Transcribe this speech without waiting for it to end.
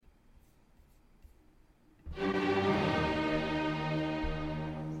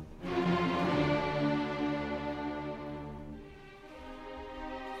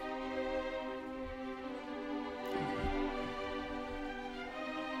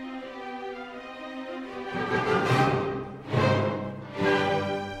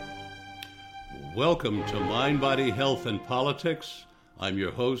Welcome to Mind, Body, Health, and Politics. I'm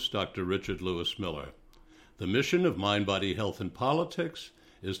your host, Dr. Richard Lewis Miller. The mission of Mind, Body, Health, and Politics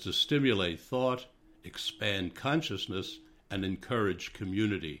is to stimulate thought, expand consciousness, and encourage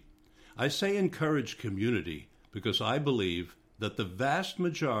community. I say encourage community because I believe that the vast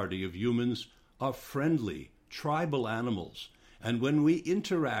majority of humans are friendly, tribal animals, and when we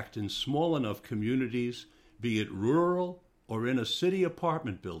interact in small enough communities, be it rural or in a city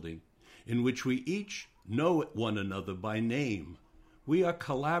apartment building, in which we each know one another by name, we are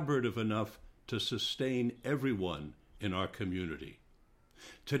collaborative enough to sustain everyone in our community.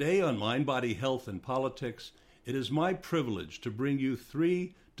 Today on Mind, Body, Health, and Politics, it is my privilege to bring you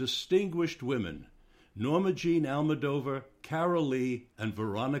three distinguished women, Norma Jean Almodovar, Carol Lee, and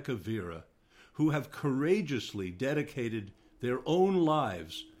Veronica Vera, who have courageously dedicated their own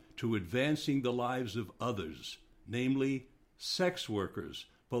lives to advancing the lives of others, namely sex workers,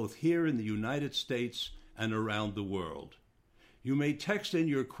 both here in the United States and around the world. You may text in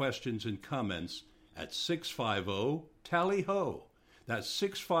your questions and comments at 650-TALLY-HO. That's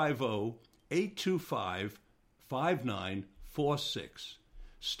 650-825-5946.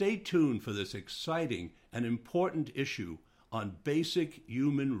 Stay tuned for this exciting and important issue on basic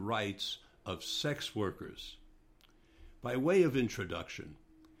human rights of sex workers. By way of introduction,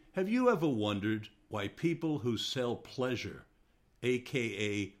 have you ever wondered why people who sell pleasure,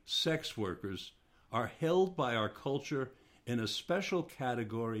 aka sex workers, are held by our culture in a special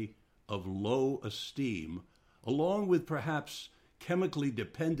category of low esteem, along with perhaps chemically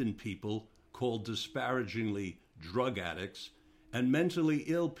dependent people called disparagingly drug addicts, and mentally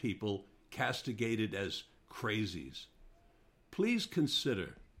ill people castigated as crazies? Please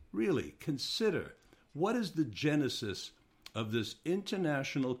consider, really consider, what is the genesis of this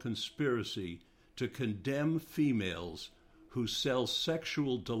international conspiracy to condemn females who sell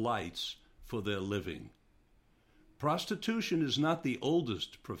sexual delights for their living? Prostitution is not the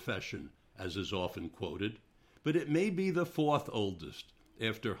oldest profession, as is often quoted, but it may be the fourth oldest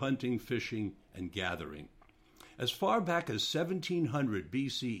after hunting, fishing, and gathering. As far back as 1700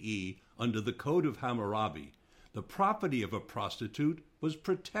 BCE, under the Code of Hammurabi, the property of a prostitute was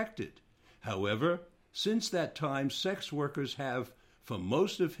protected. However, since that time, sex workers have, for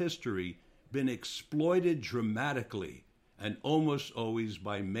most of history, been exploited dramatically, and almost always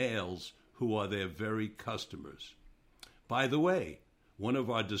by males who are their very customers. By the way, one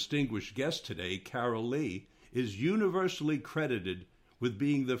of our distinguished guests today, Carol Lee, is universally credited with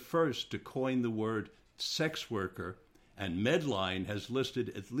being the first to coin the word sex worker, and Medline has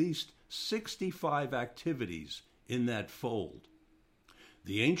listed at least 65 activities in that fold.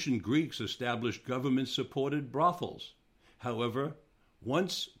 The ancient Greeks established government-supported brothels. However,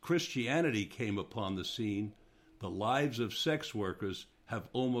 once Christianity came upon the scene, the lives of sex workers have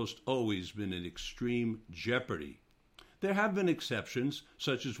almost always been in extreme jeopardy. There have been exceptions,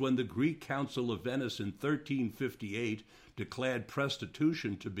 such as when the Greek Council of Venice in 1358 declared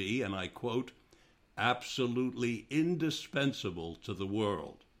prostitution to be, and I quote, absolutely indispensable to the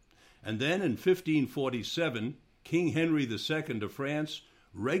world. And then in 1547, King Henry II of France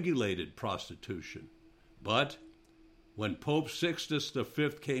regulated prostitution. But when Pope Sixtus V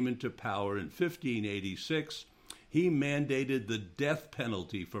came into power in 1586, he mandated the death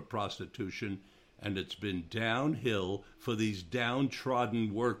penalty for prostitution, and it's been downhill for these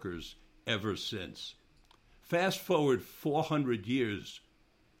downtrodden workers ever since. Fast forward 400 years,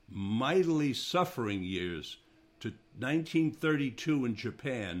 mightily suffering years, to 1932 in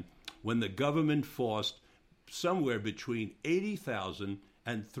Japan, when the government forced somewhere between 80,000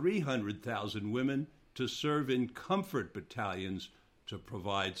 and 300,000 women to serve in comfort battalions to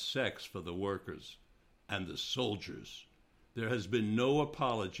provide sex for the workers and the soldiers. There has been no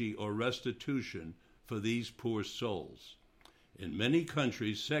apology or restitution for these poor souls. In many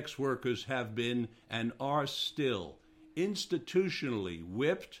countries, sex workers have been and are still institutionally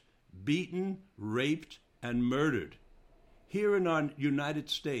whipped, beaten, raped, and murdered. Here in our United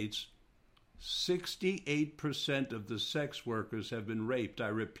States, 68% of the sex workers have been raped. I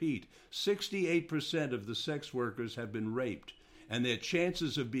repeat, 68% of the sex workers have been raped, and their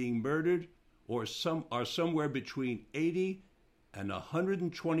chances of being murdered are somewhere between 80 and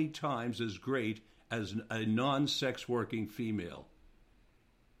 120 times as great as a non-sex working female.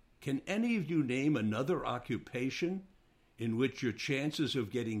 Can any of you name another occupation in which your chances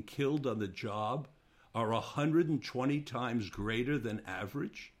of getting killed on the job are 120 times greater than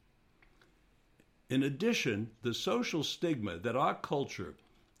average? In addition, the social stigma that our culture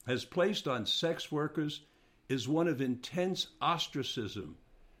has placed on sex workers is one of intense ostracism,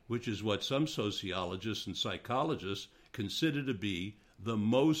 which is what some sociologists and psychologists consider to be the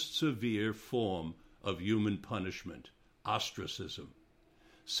most severe form of human punishment, ostracism.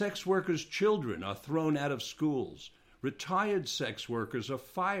 Sex workers' children are thrown out of schools. Retired sex workers are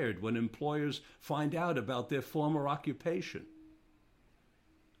fired when employers find out about their former occupation.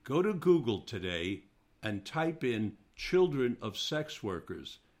 Go to Google today and type in children of sex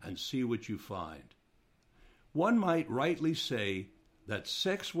workers and see what you find. One might rightly say that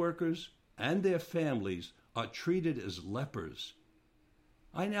sex workers and their families are treated as lepers.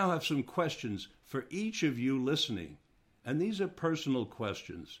 I now have some questions for each of you listening, and these are personal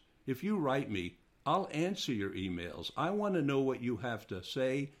questions. If you write me, I'll answer your emails. I want to know what you have to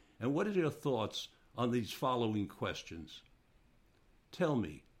say and what are your thoughts on these following questions. Tell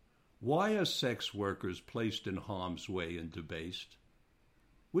me, why are sex workers placed in harm's way and debased?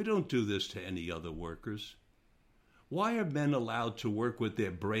 We don't do this to any other workers. Why are men allowed to work with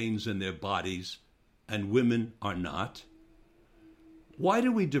their brains and their bodies and women are not? Why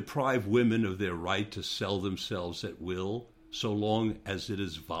do we deprive women of their right to sell themselves at will so long as it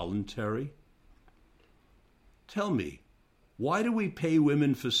is voluntary? Tell me, why do we pay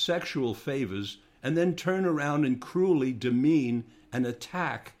women for sexual favors and then turn around and cruelly demean and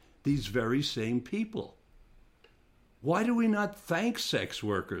attack these very same people? Why do we not thank sex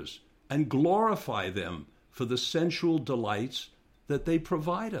workers and glorify them for the sensual delights that they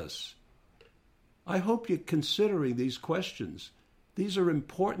provide us? I hope you're considering these questions. These are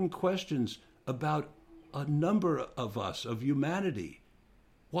important questions about a number of us, of humanity.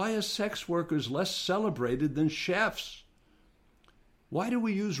 Why are sex workers less celebrated than chefs? Why do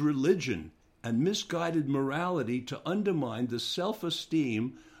we use religion and misguided morality to undermine the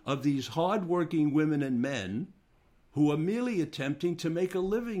self-esteem of these hard-working women and men who are merely attempting to make a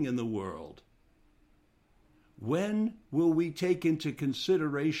living in the world? When will we take into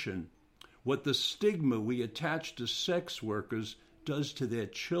consideration what the stigma we attach to sex workers does to their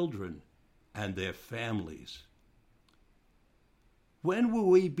children and their families? When will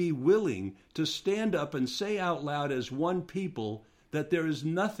we be willing to stand up and say out loud as one people that there is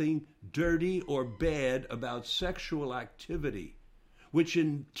nothing dirty or bad about sexual activity, which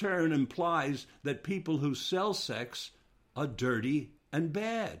in turn implies that people who sell sex are dirty and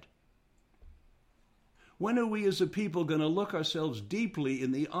bad? When are we as a people going to look ourselves deeply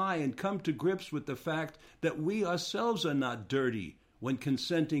in the eye and come to grips with the fact that we ourselves are not dirty when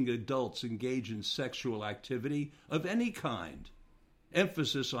consenting adults engage in sexual activity of any kind?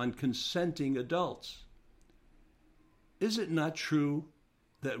 Emphasis on consenting adults. Is it not true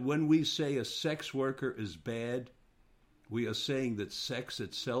that when we say a sex worker is bad, we are saying that sex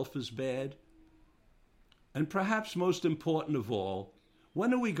itself is bad? And perhaps most important of all,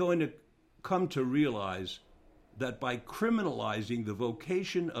 when are we going to come to realize that by criminalizing the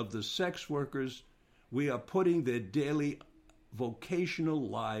vocation of the sex workers, we are putting their daily vocational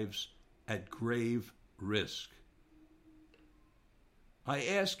lives at grave risk? I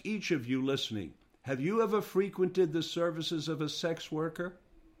ask each of you listening, have you ever frequented the services of a sex worker?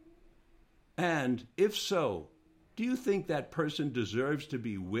 And if so, do you think that person deserves to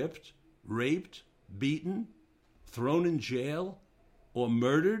be whipped, raped, beaten, thrown in jail, or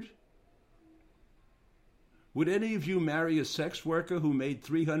murdered? Would any of you marry a sex worker who made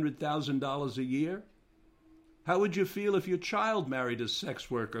 $300,000 a year? How would you feel if your child married a sex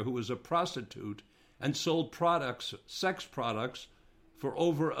worker who was a prostitute and sold products, sex products, for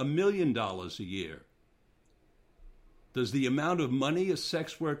over $1 million a year? Does the amount of money a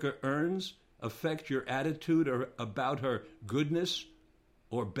sex worker earns affect your attitude about her goodness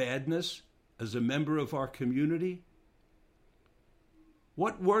or badness as a member of our community?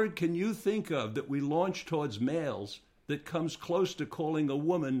 What word can you think of that we launch towards males that comes close to calling a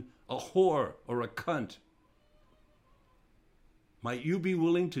woman a whore or a cunt? Might you be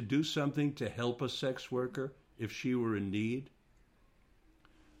willing to do something to help a sex worker if she were in need?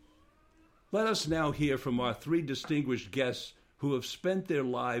 Let us now hear from our three distinguished guests who have spent their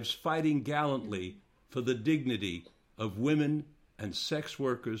lives fighting gallantly for the dignity of women and sex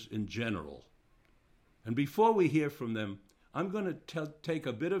workers in general. And before we hear from them, I'm going to take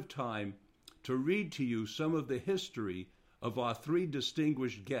a bit of time to read to you some of the history of our three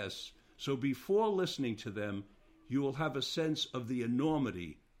distinguished guests, so before listening to them, you will have a sense of the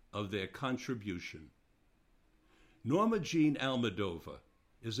enormity of their contribution. Norma Jean Almadova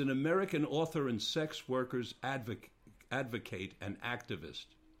is an American author and sex workers advocate and activist.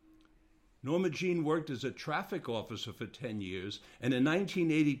 Norma Jean worked as a traffic officer for 10 years, and in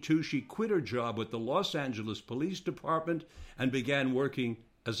 1982 she quit her job with the Los Angeles Police Department and began working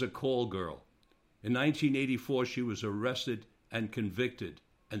as a call girl. In 1984 she was arrested and convicted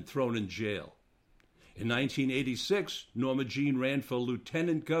and thrown in jail. In 1986, Norma Jean ran for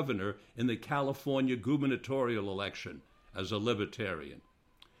lieutenant governor in the California gubernatorial election as a libertarian.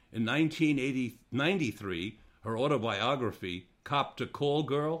 In 1993, her autobiography, Cop to Call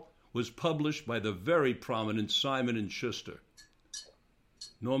Girl, was published by the very prominent Simon & Schuster.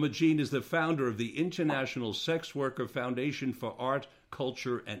 Norma Jean is the founder of the International Sex Worker Foundation for Art,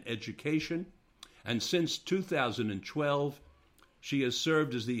 Culture, and Education, and since 2012, she has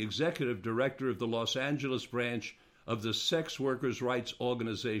served as the executive director of the Los Angeles branch of the sex workers' rights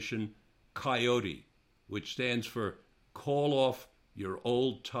organization Coyote, which stands for Call Off Your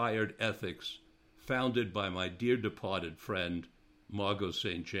Old Tired Ethics, founded by my dear departed friend, Margot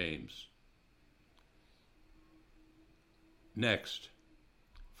St. James. Next,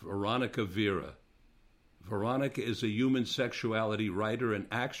 Veronica Vera. Veronica is a human sexuality writer and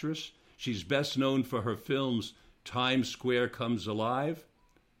actress. She's best known for her films Times Square Comes Alive,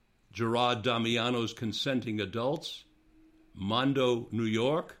 Gerard Damiano's Consenting Adults, Mondo, New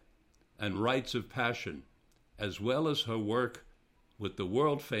York, and Rites of Passion, as well as her work with the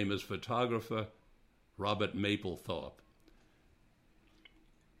world-famous photographer Robert Mapplethorpe.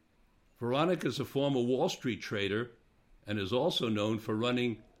 Veronica is a former Wall Street trader and is also known for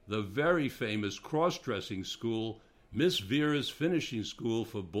running the very famous cross-dressing school, Miss Vera's Finishing School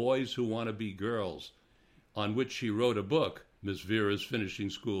for Boys Who Want to Be Girls, on which she wrote a book, Miss Vera's Finishing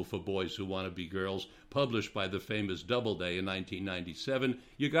School for Boys Who Want to Be Girls, published by the famous Doubleday in 1997.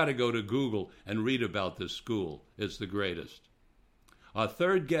 You got to go to Google and read about this school. It's the greatest. Our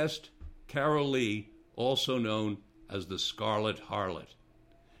third guest, Carol Lee, also known as the Scarlet Harlot.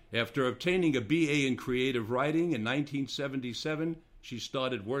 After obtaining a BA in creative writing in 1977, she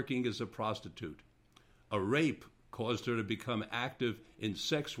started working as a prostitute. A rape caused her to become active in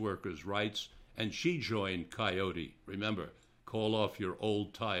sex workers' rights, and she joined Coyote. Remember, call off your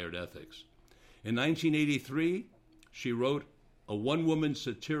old tired ethics. In 1983, she wrote a one-woman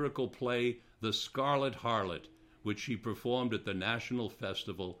satirical play, The Scarlet Harlot, which she performed at the National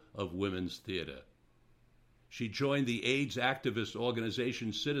Festival of Women's Theater. She joined the AIDS activist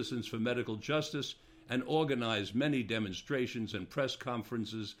organization Citizens for Medical Justice and organized many demonstrations and press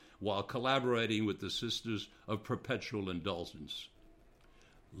conferences while collaborating with the Sisters of Perpetual Indulgence.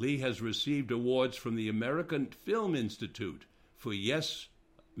 Lee has received awards from the American Film Institute for Yes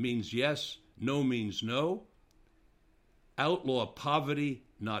Means Yes, No Means No, Outlaw Poverty,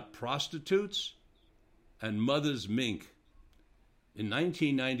 Not Prostitutes, and Mother's Mink. In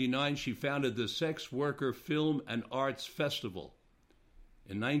 1999, she founded the Sex Worker Film and Arts Festival.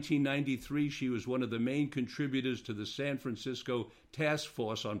 In 1993, she was one of the main contributors to the San Francisco Task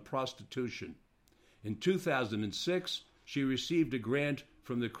Force on Prostitution. In 2006, she received a grant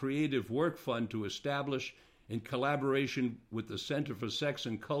from the Creative Work Fund to establish, in collaboration with the Center for Sex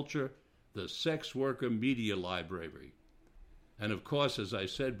and Culture, the Sex Worker Media Library. And of course, as I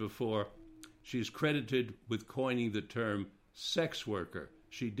said before, she's credited with coining the term sex worker.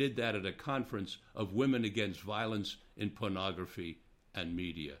 She did that at a conference of Women Against Violence in Pornography and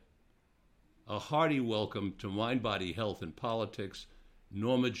Media. A hearty welcome to Mind, Body, Health, and Politics,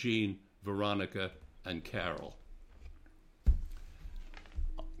 Norma Jean, Veronica, and Carol.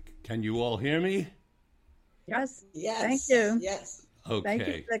 Can you all hear me? Yes. Yes. Thank you. Yes. Okay. Thank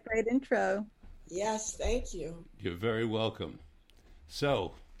you for that great intro. Yes, thank you. You're very welcome.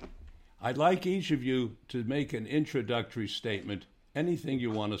 So, I'd like each of you to make an introductory statement, anything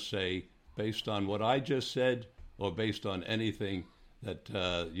you want to say based on what I just said or based on anything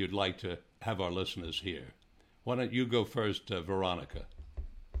that you'd like to have our listeners hear. Why don't you go first, Veronica?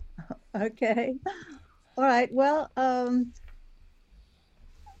 Okay. All right. Well,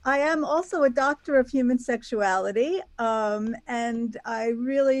 I am also a doctor of human sexuality, and I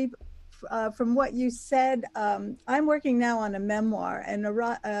really, from what you said, I'm working now on a memoir,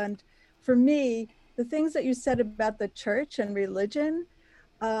 and for me, the things that you said about the church and religion,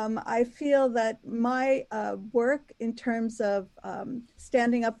 I feel that my work in terms of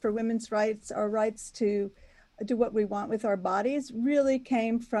standing up for women's rights, our rights to do what we want with our bodies, really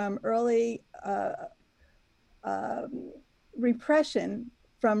came from early repression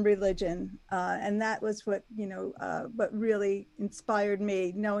from religion. And that was what really inspired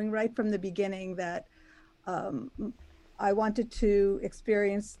me, knowing right from the beginning that I wanted to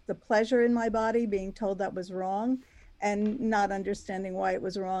experience the pleasure in my body, being told that was wrong, and not understanding why it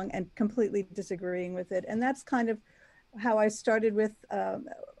was wrong and completely disagreeing with it. And that's kind of how I started with,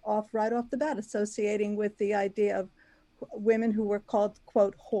 right off the bat, associating with the idea of women who were called,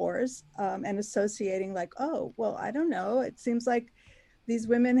 quote, whores, and associating like, oh, well, I don't know. It seems like these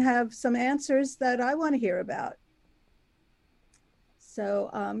women have some answers that I want to hear about. So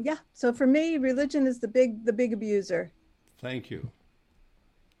yeah, so for me, religion is the big abuser. Thank you.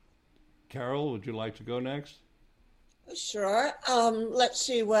 Carol, would you like to go next? Sure. Let's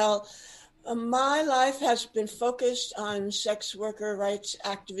see. Well, my life has been focused on sex worker rights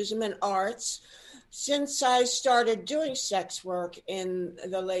activism and arts since I started doing sex work in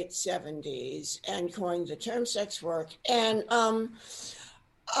the late 70s and coined the term sex work. And I'm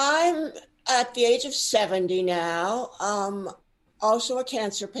at the age of 70 now, also a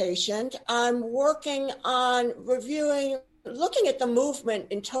cancer patient. I'm working on looking at the movement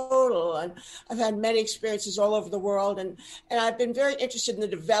in total, and I've had many experiences all over the world, and I've been very interested in the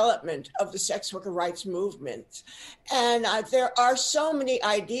development of the sex worker rights movement. And there are so many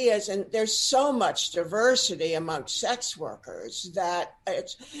ideas, and there's so much diversity amongst sex workers that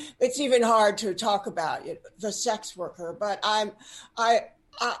it's even hard to talk about the sex worker. But I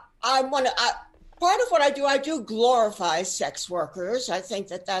want to. Part of what I do glorify sex workers. I think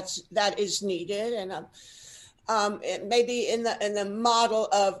that is needed, and maybe in the model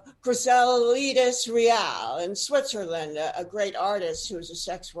of Chrysalides Real in Switzerland, a great artist who's a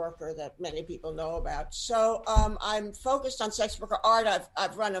sex worker that many people know about. So I'm focused on sex worker art.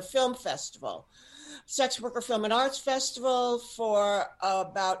 I've run a film festival, Sex Worker Film and Arts Festival, for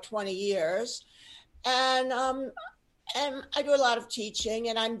about 20 years, and I do a lot of teaching,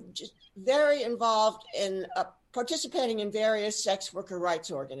 and I'm just very involved in participating in various sex worker rights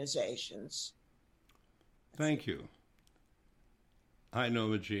organizations. Thank you. Hi,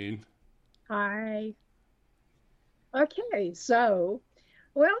 Nova Jean. Hi. Okay, so,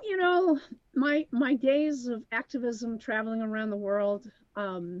 well, my days of activism traveling around the world,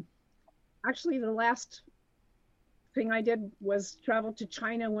 actually the last thing I did was travel to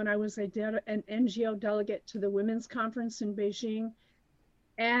China when I was an NGO delegate to the Women's Conference in Beijing.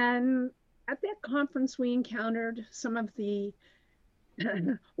 And at that conference, we encountered some of the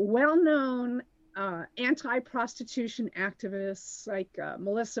well-known anti-prostitution activists like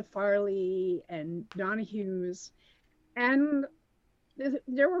Melissa Farley and Donna Hughes. And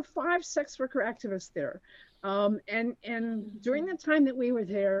there were 5 sex worker activists there. And during the time that we were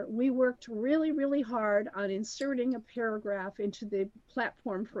there, we worked really, really hard on inserting a paragraph into the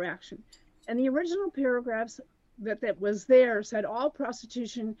platform for action. And the original paragraphs that was there said all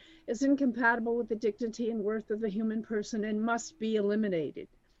prostitution is incompatible with the dignity and worth of the human person and must be eliminated.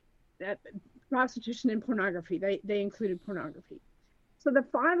 That prostitution and pornography, they included pornography. So the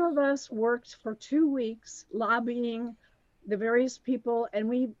 5 of us worked for 2 weeks lobbying the various people, and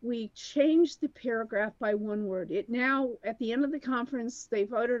we changed the paragraph by 1 word. It now, at the end of the conference, they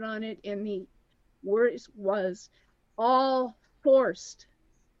voted on it, and the word was all forced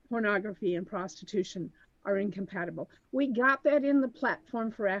pornography and prostitution are incompatible. We got that in the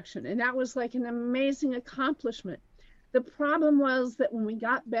platform for action, and that was like an amazing accomplishment. The problem was that when we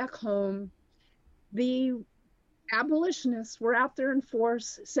got back home, the abolitionists were out there in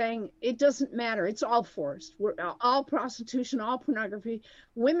force saying it doesn't matter, it's all forced. We're all prostitution, all pornography.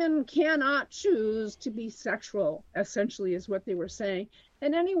 Women cannot choose to be sexual, essentially, is what they were saying.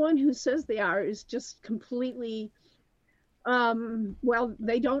 And anyone who says they are is just completely well,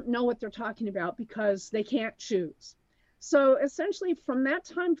 they don't know what they're talking about because they can't choose. So essentially from that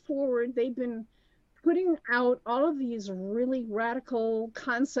time forward, they've been putting out all of these really radical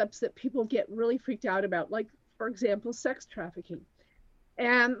concepts that people get really freaked out about, like, for example, sex trafficking.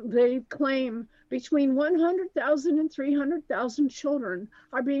 And they claim between 100,000 and 300,000 children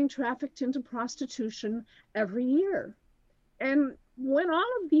are being trafficked into prostitution every year. And when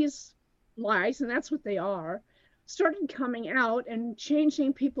all of these lies, and that's what they are, started coming out and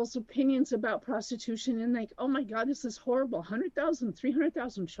changing people's opinions about prostitution, and like, oh my God, this is horrible, 100,000,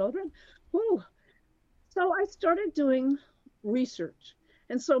 300,000 children? Whew. So I started doing research.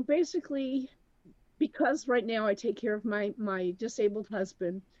 And so basically, because right now I take care of my disabled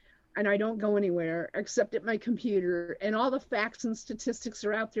husband and I don't go anywhere except at my computer, and all the facts and statistics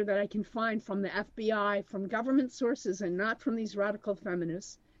are out there that I can find from the FBI, from government sources, and not from these radical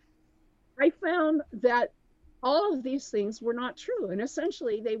feminists, I found that all of these things were not true. And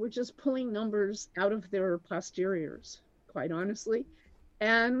essentially, they were just pulling numbers out of their posteriors, quite honestly.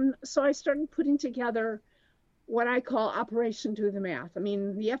 And so I started putting together what I call Operation Do the Math. I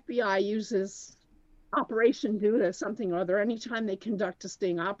mean, the FBI uses Operation Do the something or other anytime they conduct a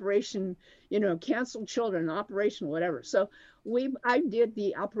sting. Operation, cancel children, Operation whatever. So I did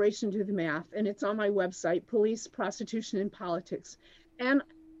the Operation Do the Math, and it's on my website, Police, Prostitution, and Politics. And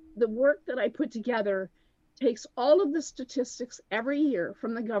the work that I put together takes all of the statistics every year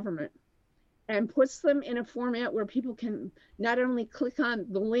from the government and puts them in a format where people can not only click on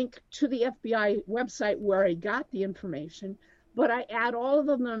the link to the FBI website where I got the information, but I add all of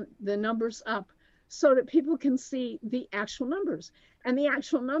the numbers up so that people can see the actual numbers. And the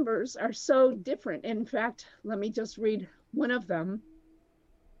actual numbers are so different. In fact, let me just read one of them.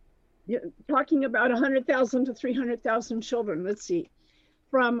 You're talking about 100,000 to 300,000 children. Let's see.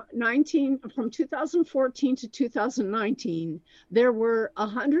 From 2014 to 2019, there were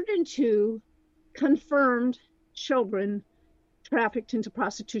 102 confirmed children trafficked into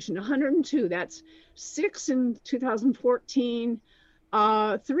prostitution. 102. That's 6 in 2014,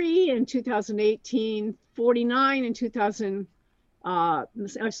 3 in 2018, 49 in 2000.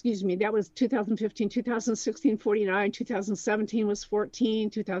 Excuse me, that was 2015, 2016, 49, 2017 was 14,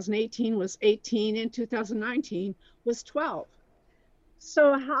 2018 was 18, and 2019 was 12.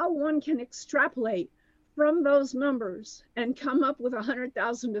 So how one can extrapolate from those numbers and come up with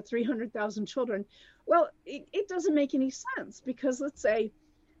 100,000 to 300,000 children, well, it doesn't make any sense, because let's say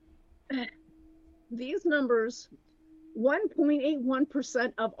these numbers,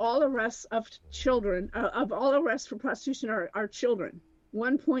 1.81% of all arrests of children, of all arrests for prostitution are children,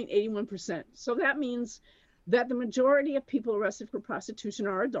 1.81%. So that means that the majority of people arrested for prostitution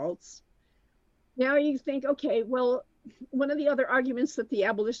are adults. Now you think, okay, well, one of the other arguments that the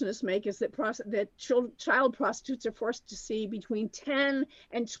abolitionists make is that child prostitutes are forced to see between 10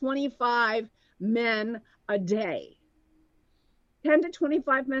 and 25 men a day. 10 to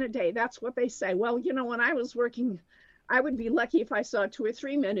 25 men a day, that's what they say. Well, you know, when I was working, I would be lucky if I saw 2 or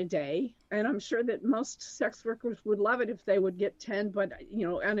 3 men a day, and I'm sure that most sex workers would love it if they would get 10, but, you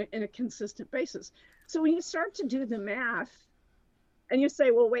know, on a consistent basis. So when you start to do the math, and you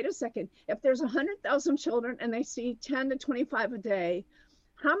say, well, wait a second, if there's 100,000 children and they see 10 to 25 a day,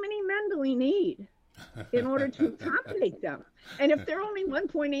 how many men do we need in order to accommodate them? And if they're only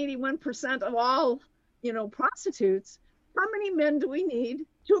 1.81% of all, you know, prostitutes, how many men do we need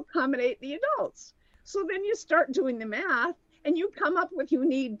to accommodate the adults? So then you start doing the math and you come up with, you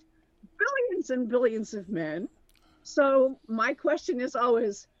need billions and billions of men. So my question is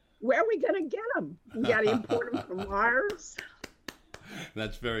always, where are we going to get them? We got to import them from Mars.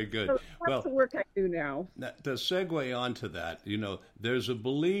 That's very good. So that's the work I do now. To segue onto that, you know, there's a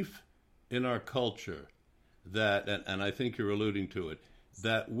belief in our culture that, and I think you're alluding to it,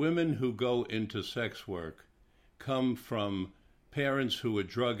 that women who go into sex work come from parents who are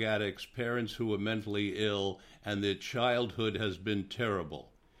drug addicts, parents who are mentally ill, and their childhood has been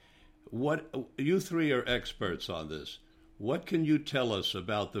terrible. What, you three are experts on this. What can you tell us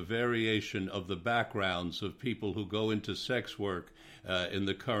about the variation of the backgrounds of people who go into sex work in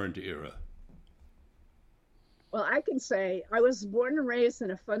the current era? Well, I can say I was born and raised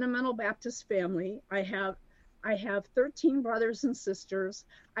in a fundamental Baptist family. I have 13 brothers and sisters.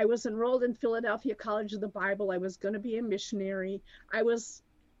 I was enrolled in Philadelphia College of the Bible. I was going to be a missionary. I was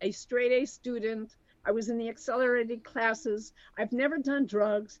a straight A student. I was in the accelerated classes. I've never done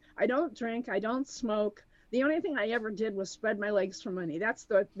drugs. I don't drink. I don't smoke. The only thing I ever did was spread my legs for money. That's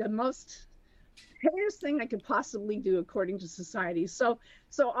the most heinous thing I could possibly do according to society. So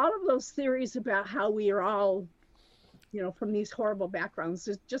all of those theories about how we are all, you know, from these horrible backgrounds,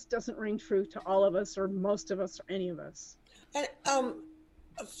 it just doesn't ring true to all of us or most of us or any of us. And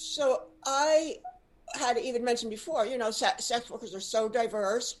so I had even mentioned before, you know, sex workers are so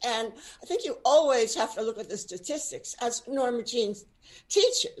diverse, and I think you always have to look at the statistics, as Norma Jean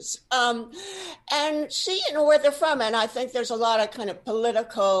teaches, and see, you know, where they're from. And I think there's a lot of kind of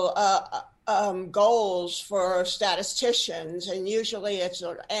political goals for statisticians, and usually it's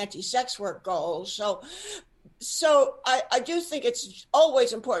sort of anti-sex work goals. So I do think it's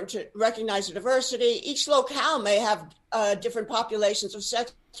always important to recognize the diversity. Each locale may have different populations of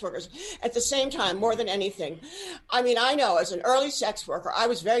sex workers. At the same time, more than anything, I mean, I know as an early sex worker, I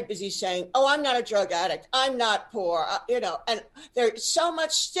was very busy saying, oh, I'm not a drug addict, I'm not poor, you know, and there's so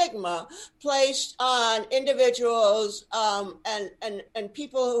much stigma placed on individuals and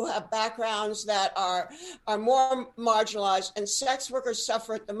people who have backgrounds that are more marginalized, and sex workers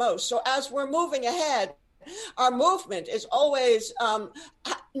suffer it the most. So as we're moving ahead, our movement is always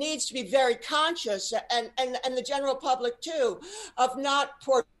needs to be very conscious, and the general public too, of not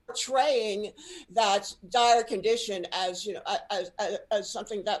portraying that dire condition as, you know, as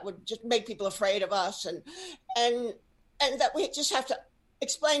something that would just make people afraid of us, and that we just have to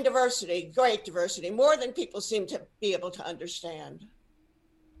explain diversity, great diversity, more than people seem to be able to understand.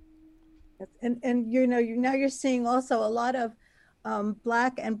 And you know, now you're seeing also a lot of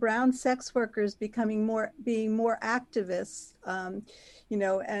Black and brown sex workers being more activists, you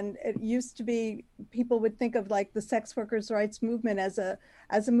know, and it used to be people would think of like the sex workers' rights movement as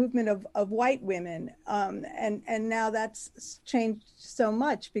a movement of white women, and now that's changed so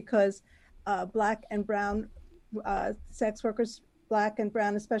much, because Black and brown sex workers, Black and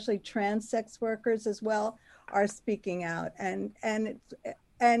brown, especially trans sex workers as well, are speaking out. And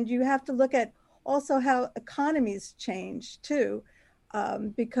you have to look at also how economies change too,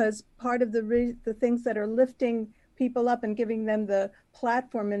 because part of the things that are lifting people up and giving them the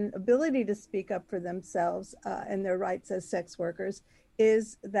platform and ability to speak up for themselves and their rights as sex workers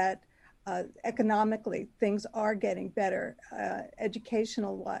is that economically things are getting better,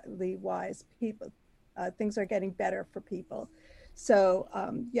 educationally wise, people things are getting better for people. So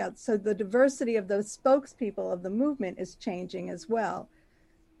so the diversity of those spokespeople of the movement is changing as well.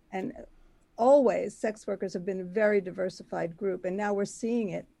 And always sex workers have been a very diversified group, and now we're seeing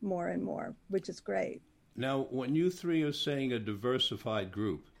it more and more, which is great. Now, when you three are saying a diversified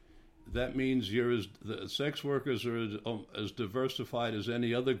group, that means the sex workers are as diversified as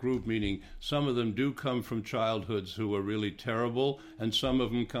any other group, meaning some of them do come from childhoods who are really terrible, and some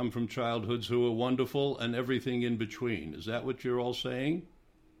of them come from childhoods who are wonderful, and everything in between. Is that what you're all saying?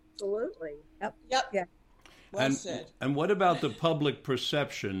 Absolutely. Yep. Yeah. Well said. And what about the public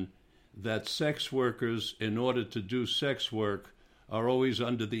perception that sex workers, in order to do sex work, are always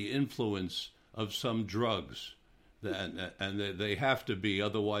under the influence of some drugs? And they have to be,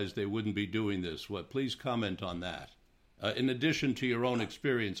 otherwise they wouldn't be doing this. Please comment on that. In addition to your own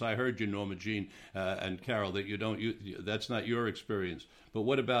experience, I heard you, Norma Jean and Carol, that that's not your experience. But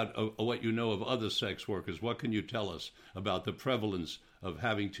what about what you know of other sex workers? What can you tell us about the prevalence of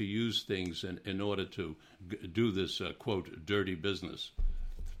having to use things in order to do this, quote, dirty business?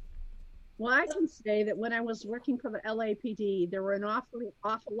 Well, I can say that when I was working for the LAPD, there were an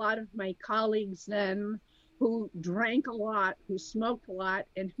awful lot of my colleagues then who drank a lot, who smoked a lot,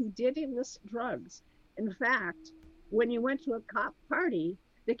 and who did illicit drugs. In fact, when you went to a cop party,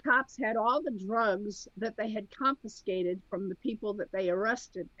 the cops had all the drugs that they had confiscated from the people that they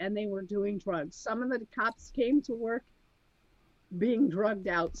arrested, and they were doing drugs. Some of the cops came to work being drugged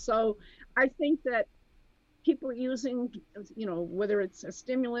out. So I think that people using, whether it's a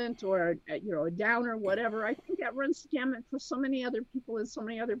stimulant or, a downer, whatever, I think that runs the gamut for so many other people in so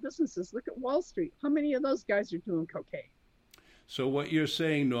many other businesses. Look at Wall Street. How many of those guys are doing cocaine? So what you're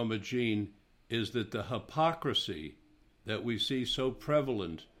saying, Norma Jean, is that the hypocrisy that we see so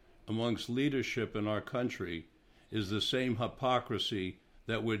prevalent amongst leadership in our country is the same hypocrisy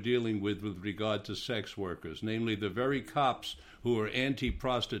that we're dealing with regard to sex workers. Namely, the very cops who are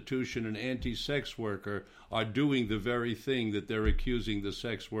anti-prostitution and anti-sex worker are doing the very thing that they're accusing the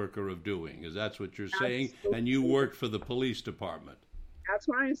sex worker of doing. Is that what you're saying? Absolutely. And you worked for the police department. That's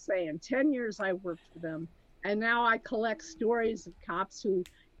what I'm saying. 10 years I worked for them. And now I collect stories of cops who,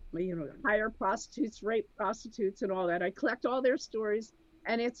 hire prostitutes, rape prostitutes and all that. I collect all their stories.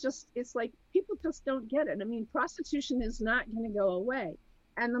 And it's like people just don't get it. I mean, prostitution is not going to go away.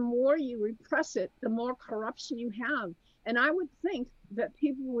 And the more you repress it, the more corruption you have. And I would think that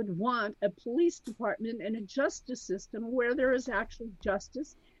people would want a police department and a justice system where there is actual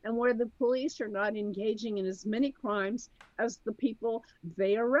justice and where the police are not engaging in as many crimes as the people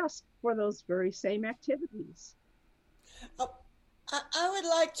they arrest for those very same activities. I would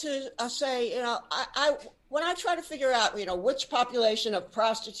like to say, when I try to figure out, which population of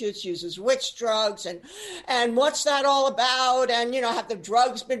prostitutes uses which drugs and what's that all about? And, have the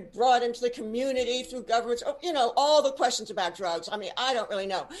drugs been brought into the community through governments? All the questions about drugs. I mean, I don't really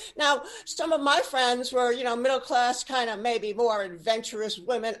know. Now, some of my friends were, middle class, kind of maybe more adventurous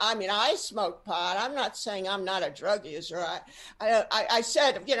women. I mean, I smoke pot. I'm not saying I'm not a drug user. I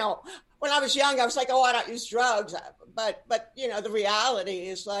said, when I was young, I was like, I don't use drugs. But the reality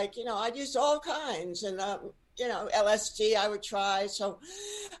is like, I'd use all kinds and, LSD I would try. So,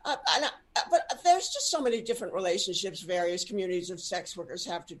 but there's just so many different relationships various communities of sex workers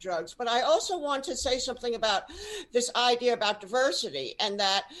have to drugs. But I also want to say something about this idea about diversity and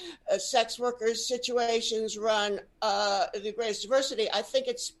that sex workers' situations run the greatest diversity. I think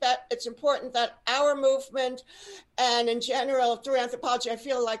it's important that our movement and in general through anthropology, I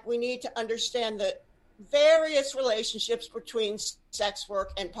feel like we need to understand that various relationships between sex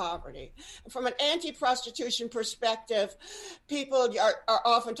work and poverty. From an anti-prostitution perspective, people are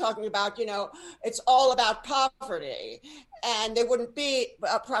often talking about, it's all about poverty and there wouldn't be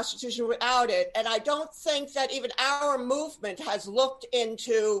prostitution without it. And I don't think that even our movement has looked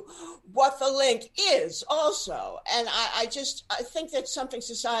into what the link is also. And I think that's something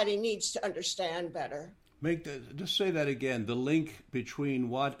society needs to understand better. Just say that again. The link between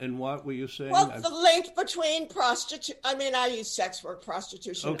what and what were you saying? Well, the link between I use sex work,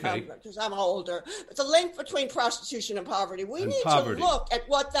 prostitution, because I'm older. But the link between prostitution and poverty, we need to look at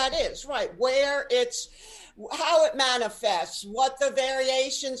what that is, right? Where it's how it manifests, what the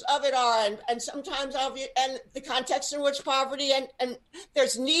variations of it are, and sometimes and the context in which poverty and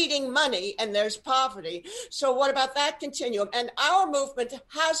there's needing money and there's poverty. So what about that continuum? And our movement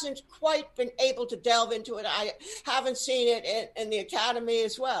hasn't quite been able to delve into it. I haven't seen it in the academy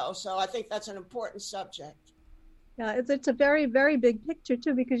as well. So I think that's an important subject. Yeah, it's a very, very big picture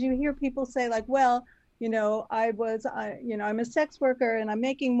too, because you hear people say like, well, I'm a sex worker and I'm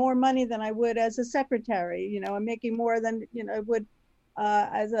making more money than I would as a secretary. I'm making more than, I would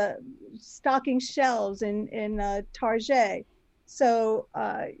as a stocking shelves in Target. So,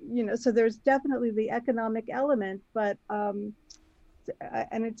 so there's definitely the economic element, but, and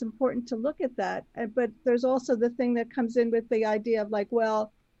it's important to look at that. But there's also the thing that comes in with the idea of like,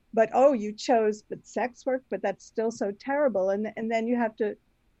 well, but, oh, you chose but sex work, but that's still so terrible. And then you have to,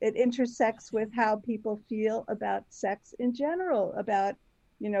 it intersects with how people feel about sex in general, about,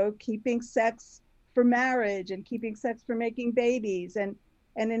 keeping sex for marriage and keeping sex for making babies. And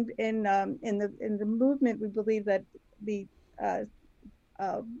in the movement, we believe that the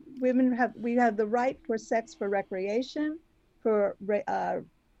we have the right for sex for recreation, for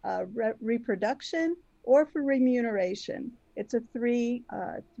reproduction, or for remuneration. It's a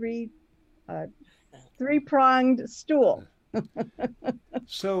three-pronged stool.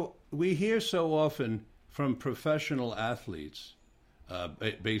 So we hear so often from professional athletes,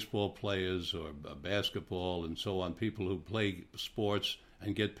 baseball players or basketball and so on, people who play sports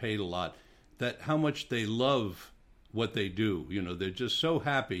and get paid a lot, that how much they love what they do. They're just so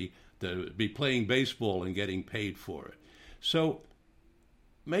happy to be playing baseball and getting paid for it. So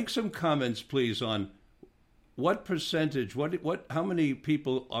make some comments, please, on what percentage, how many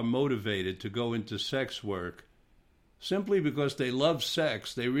people are motivated to go into sex work simply because they love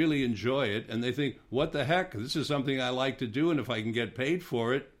sex, they really enjoy it, and they think, what the heck, this is something I like to do, and if I can get paid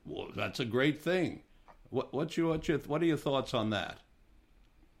for it, well, that's a great thing. What are your thoughts on that?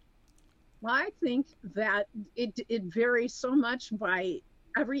 I think that it varies so much by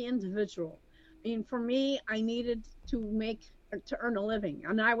every individual. I mean, for me, I needed to earn a living,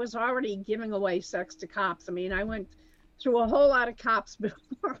 and I was already giving away sex to cops. I mean, I went through a whole lot of cops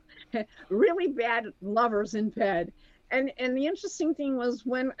before, really bad lovers in bed. And the interesting thing was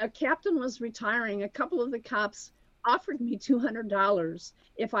when a captain was retiring, a couple of the cops offered me $200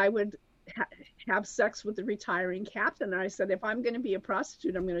 if I would have sex with the retiring captain. And I said, if I'm going to be a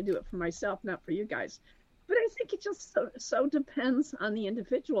prostitute, I'm going to do it for myself, not for you guys. But I think it just so depends on the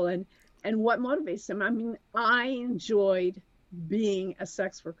individual and what motivates them. I mean, I enjoyed being a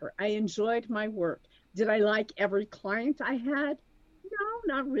sex worker. I enjoyed my work. Did I like every client I had? No,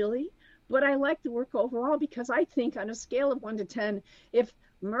 not really. But I like the work overall because I think on a scale of 1 to 10, if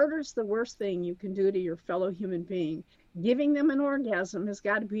murder's the worst thing you can do to your fellow human being, giving them an orgasm has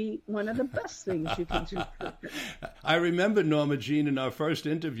got to be one of the best things you can do. I remember, Norma Jean, in our first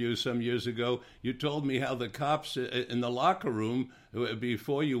interview some years ago, you told me how the cops in the locker room,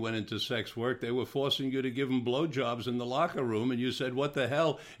 before you went into sex work, they were forcing you to give them blowjobs in the locker room. And you said, what the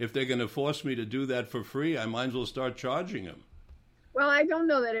hell, if they're going to force me to do that for free, I might as well start charging them. Well, I don't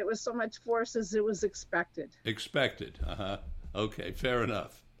know that it was so much force as it was expected. Expected. Okay, fair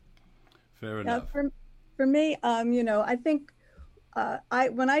enough. Fair enough. For me, I think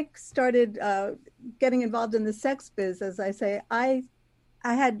when I started getting involved in the sex biz, as I say, I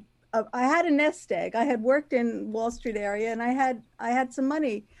had a nest egg. I had worked in Wall Street area, and I had some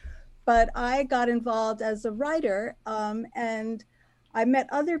money, but I got involved as a writer, and I met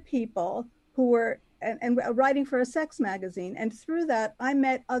other people who were and writing for a sex magazine. And through that, I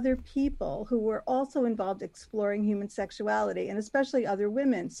met other people who were also involved exploring human sexuality, and especially other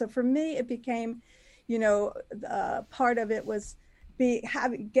women. So for me, it became, part of it was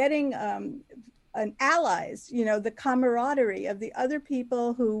getting an allies, the camaraderie of the other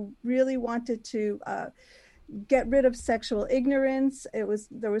people who really wanted to get rid of sexual ignorance. There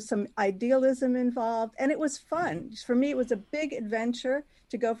was some idealism involved, and it was fun. For me, it was a big adventure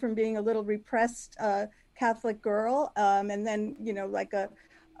to go from being a little repressed Catholic girl, and then, like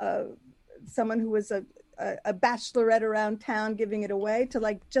someone who was a bachelorette around town giving it away, to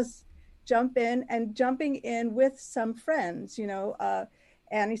like just jumping in with some friends.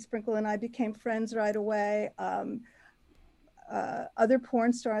 Annie Sprinkle and I became friends right away. Other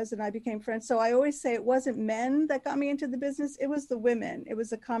porn stars and I became friends. So I always say it wasn't men that got me into the business. It was the women. It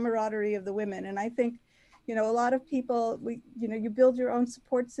was the camaraderie of the women. And I think, a lot of people, you build your own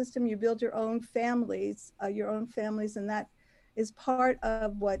support system, you build your own families, and that is part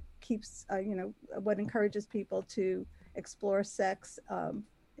of what keeps, what encourages people to explore sex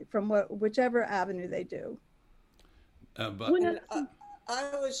from whichever avenue they do. I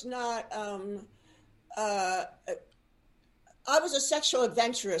was not I was a sexual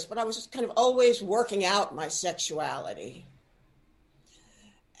adventurous, but I was just kind of always working out my sexuality.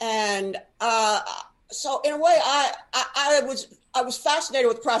 And so in a way, I was fascinated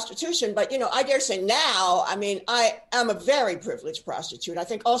with prostitution, but, I dare say now, I mean, I am a very privileged prostitute. I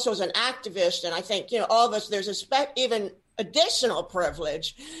think also as an activist, and I think, all of us, there's even additional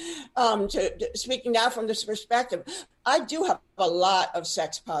privilege to speaking now from this perspective. I do have a lot of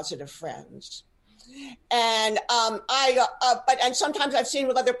sex positive friends. And and sometimes I've seen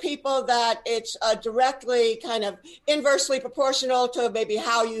with other people that it's directly kind of inversely proportional to maybe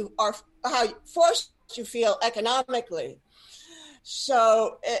how forced you feel economically.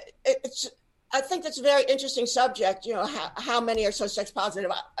 So I think that's a very interesting subject. How many are so sex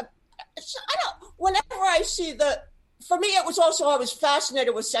positive? Whenever I see for me, it was also I was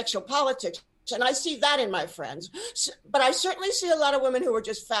fascinated with sexual politics. And I see that in my friends. But I certainly see a lot of women who are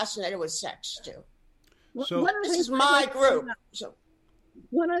just fascinated with sex, too. So this is my group. So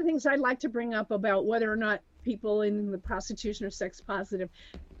one of the things I'd like to bring up about whether or not people in the prostitution are sex positive,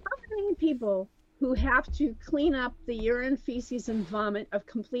 how many people who have to clean up the urine, feces, and vomit of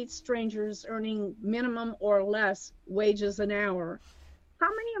complete strangers earning minimum or less wages an hour, how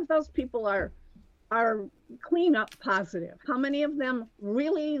many of those people are cleanup positive? How many of them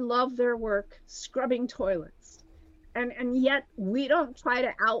really love their work scrubbing toilets? And yet we don't try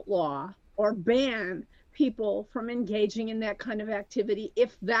to outlaw or ban people from engaging in that kind of activity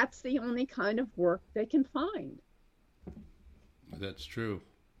if that's the only kind of work they can find. That's true.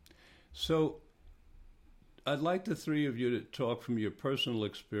 So I'd like the three of you to talk from your personal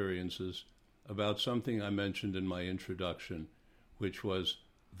experiences about something I mentioned in my introduction, which was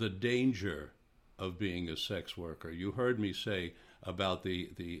the danger of being a sex worker. You heard me say about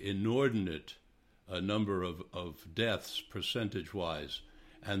the inordinate number of deaths percentage-wise,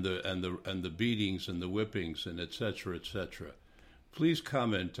 and the beatings and the whippings and et cetera, et cetera. Please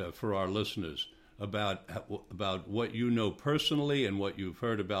comment for our listeners about what you know personally and what you've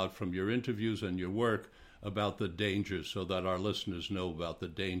heard about from your interviews and your work about the dangers, so that our listeners know about the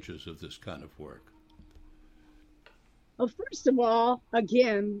dangers of this kind of work. Well, first of all,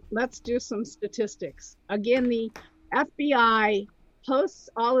 again, let's do some statistics. Again, the FBI posts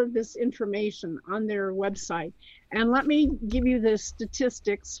all of this information on their website. And let me give you the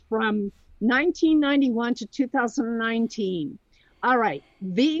statistics from 1991 to 2019. All right,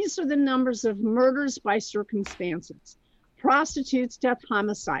 these are the numbers of murders by circumstances. Prostitutes, death,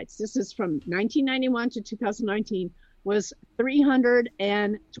 homicides. This is from 1991 to 2019 was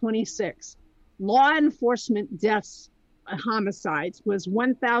 326. Law enforcement deaths, homicides was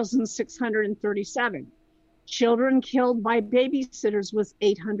 1,637. Children killed by babysitters was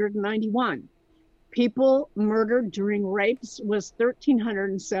 891. People murdered during rapes was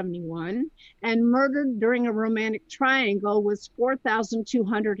 1,371, and murdered during a romantic triangle was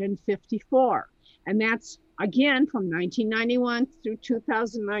 4,254. And that's, again, from 1991 through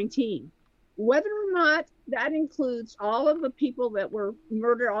 2019. Whether or not that includes all of the people that were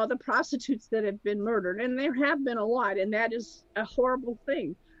murdered, all the prostitutes that have been murdered, and there have been a lot, and that is a horrible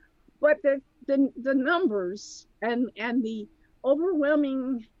thing. But the numbers and the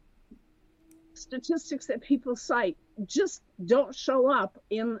overwhelming statistics that people cite just don't show up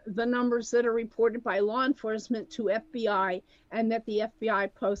in the numbers that are reported by law enforcement to FBI and that the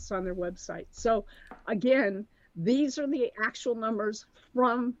FBI posts on their website. So again, these are the actual numbers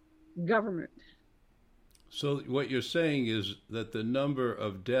from government. So what you're saying is that the number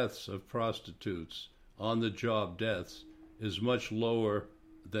of deaths of prostitutes, on-the-job deaths, is much lower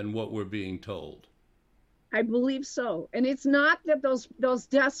than what we're being told. I believe so. And it's not that those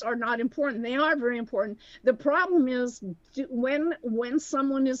deaths are not important. They are very important. The problem is when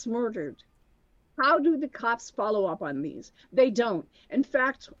someone is murdered, how do the cops follow up on these? They don't. In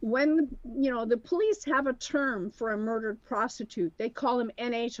fact, when the police have a term for a murdered prostitute, they call them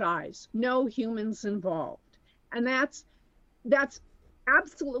NHIs, no humans involved. And that's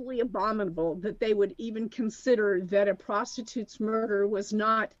absolutely abominable that they would even consider that a prostitute's murder was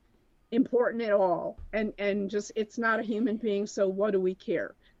not important at all, and just it's not a human being, so what do we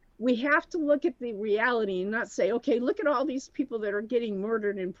care? We have to look at the reality and not say, okay, look at all these people that are getting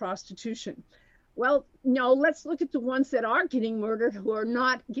murdered in prostitution. Well, no, let's look at the ones that are getting murdered who are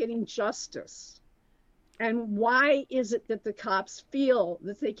not getting justice. And why is it that the cops feel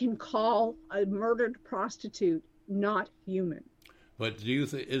that they can call a murdered prostitute not human? But do you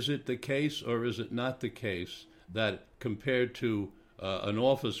is it the case, or is it not the case, that compared to an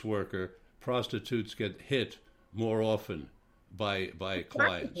office worker, prostitutes get hit more often by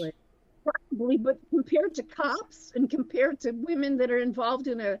clients? Probably, but compared to cops and compared to women that are involved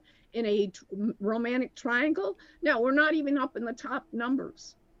in in a romantic triangle, no, we're not even up in the top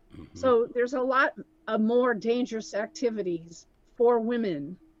numbers. Mm-hmm. So there's a lot of more dangerous activities for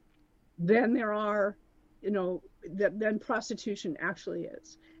women than there are, than prostitution actually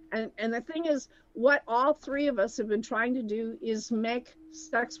is. And the thing is, what all three of us have been trying to do is make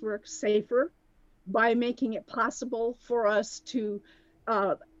sex work safer by making it possible for us to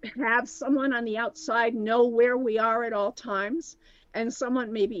have someone on the outside know where we are at all times, and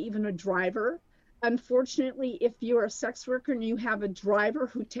someone, maybe even a driver. Unfortunately, if you're a sex worker and you have a driver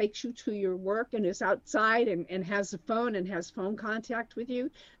who takes you to your work and is outside and has a phone and has phone contact with you,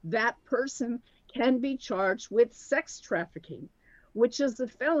 that person can be charged with sex trafficking, which is a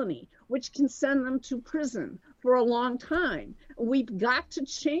felony, which can send them to prison for a long time. We've got to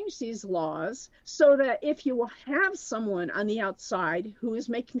change these laws so that if you have someone on the outside who is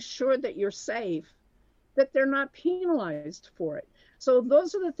making sure that you're safe, that they're not penalized for it. So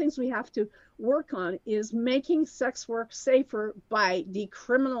those are the things we have to work on, is making sex work safer by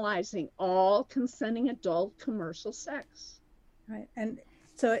decriminalizing all consenting adult commercial sex. Right. And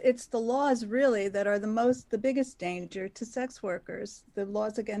so it's the laws really that are the biggest danger to sex workers, the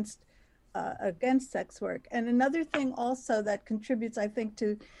laws against sex work. And another thing also that contributes, I think,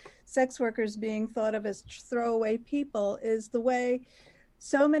 to sex workers being thought of as throwaway people is the way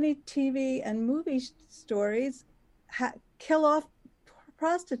so many TV and movie stories kill off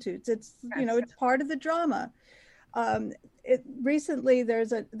prostitutes. It's, it's part of the drama. Recently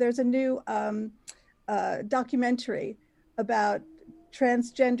there's a new documentary about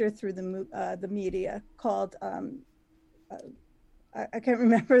transgender through the media called I can't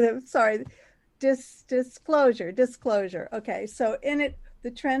remember Disclosure. Okay, so in it,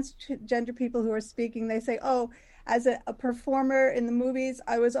 the transgender people who are speaking, they say, oh, as a performer in the movies,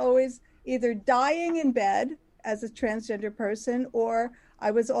 I was always either dying in bed as a transgender person, or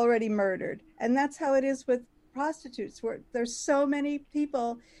I was already murdered. And that's how it is with prostitutes, where there's so many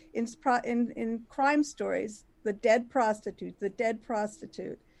people in crime stories, the dead prostitute.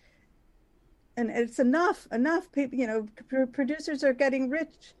 And it's enough people, producers are getting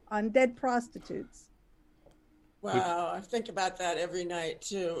rich on dead prostitutes. Wow, I think about that every night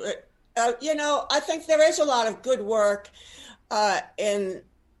too. I think there is a lot of good work in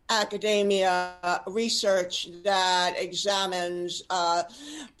academia research that examines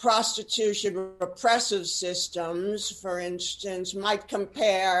prostitution repressive systems. For instance, might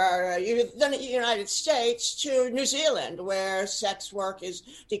compare the United States to New Zealand, where sex work is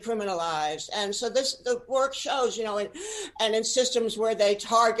decriminalized. And so the work shows, and in systems where they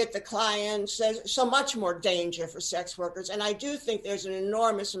target the clients, there's so much more danger for sex workers. And I do think there's an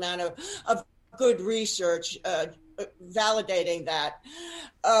enormous amount of good research validating that.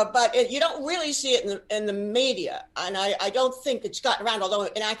 But you don't really see it in the media. And I don't think it's gotten around, although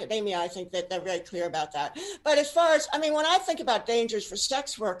in academia, I think that they're very clear about that. But as far as, when I think about dangers for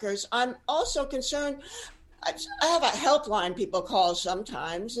sex workers, I'm also concerned. I have a helpline people call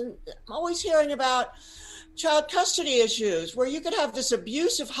sometimes, and I'm always hearing about child custody issues where you could have this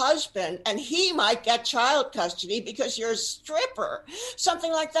abusive husband and he might get child custody because you're a stripper,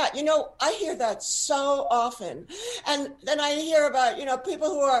 something like that. I hear that so often. And then I hear about,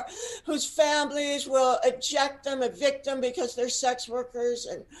 people whose families will evict them because they're sex workers,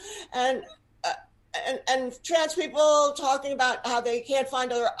 and trans people talking about how they can't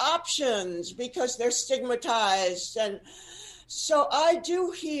find other options because they're stigmatized. And so I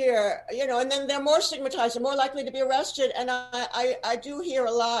do hear, and then they're more stigmatized and more likely to be arrested. And I do hear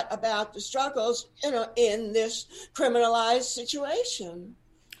a lot about the struggles, in this criminalized situation.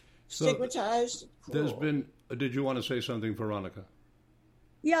 So stigmatized. Did you want to say something, Veronica?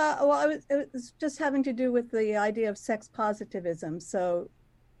 Yeah, well, it was just having to do with the idea of sex positivism. So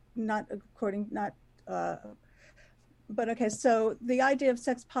but okay, so the idea of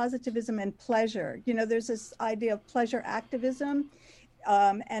sex positivism and pleasure, there's this idea of pleasure activism,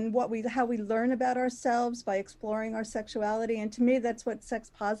 and how we learn about ourselves by exploring our sexuality. And to me, that's what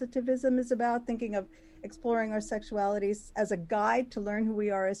sex positivism is about, thinking of exploring our sexualities as a guide to learn who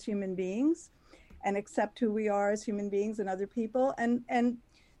we are as human beings and accept who we are as human beings and other people. And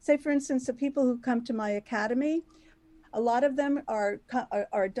say, for instance, the people who come to my academy, a lot of them are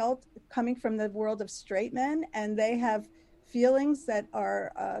adults coming from the world of straight men, and they have feelings that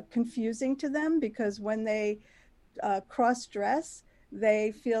are confusing to them because when they cross-dress,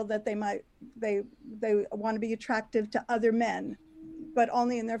 they feel that they want to be attractive to other men, but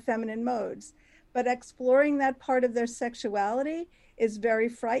only in their feminine modes. But exploring that part of their sexuality is very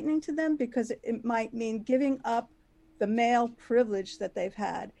frightening to them because it might mean giving up the male privilege that they've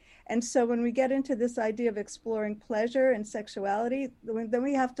had. And so when we get into this idea of exploring pleasure and sexuality, then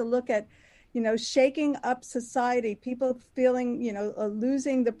we have to look at, shaking up society, people feeling,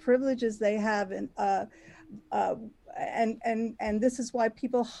 losing the privileges they have, and this is why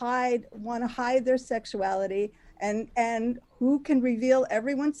people want to hide their sexuality, and who can reveal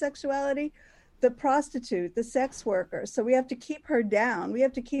everyone's sexuality? The prostitute, the sex worker. So we have to keep her down. We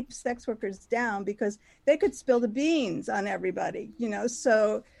have to keep sex workers down because they could spill the beans on everybody,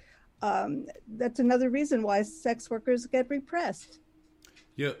 so that's another reason why sex workers get repressed.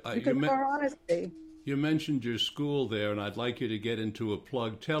 Yeah, because of our honesty. You mentioned your school there, and I'd like you to get into a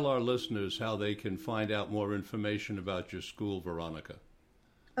plug. Tell our listeners how they can find out more information about your school, Veronica.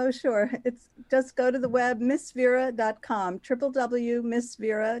 Oh, sure. It's just go to the web, missvera.com,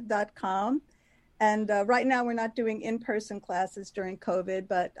 www.missvera.com. And right now we're not doing in-person classes during COVID,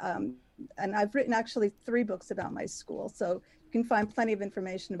 but and I've written actually 3 books about my school. So you can find plenty of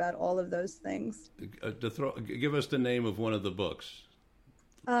information about all of those things. Give us the name of one of the books.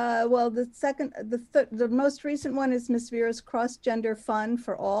 Well, the most recent one is Miss Vera's Cross-Gender Fun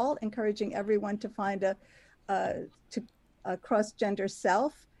for All, encouraging everyone to find a cross-gender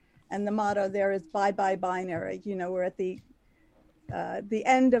self. And the motto there is bye bye binary. We're at the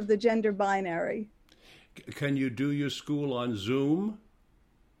end of the gender binary. Can you do your school on Zoom,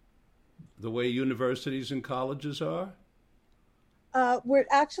 the way universities and colleges are?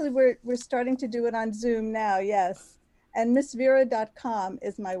 We're starting to do it on Zoom now. Yes. And missvera.com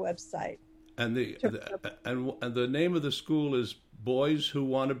is my website. And the name of the school is Boys Who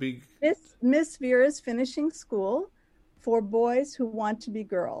Want to Be... Miss Vera's Finishing School for Boys Who Want to Be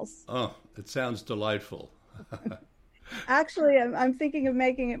Girls. Oh, it sounds delightful. Actually, I'm thinking of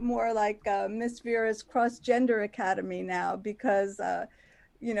making it more like Miss Vera's Cross-Gender Academy now, because,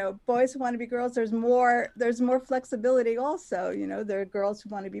 boys who want to be girls, there's more flexibility also. There are girls who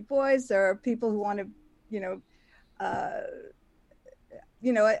want to be boys. There are people who want to,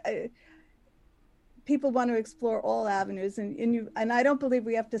 people want to explore all avenues, and I don't believe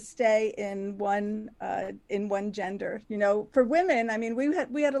we have to stay in one gender. For women, I mean, we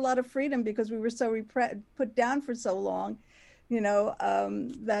had a lot of freedom because we were so put down for so long,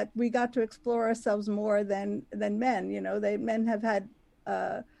 that we got to explore ourselves more than men. Men have had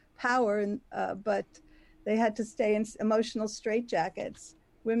power, but they had to stay in emotional straitjackets.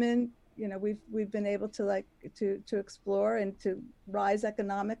 Women, we've been able to to explore and to rise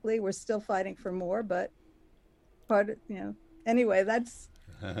economically. We're still fighting for more, but anyway, that's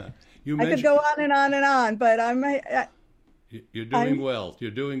I could go on and on and on, but you're doing well. You're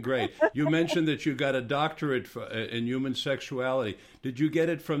doing great. You mentioned that you got a doctorate in human sexuality. Did you get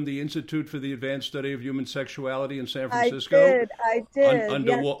it from the Institute for the Advanced Study of Human Sexuality in San Francisco? I did.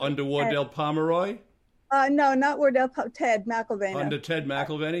 Under Wardell Pomeroy? No, not Wardell. Ted McElvaney. Under Ted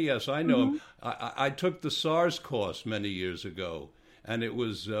McElvaney, yes, I know him. I took the SARS course many years ago, and it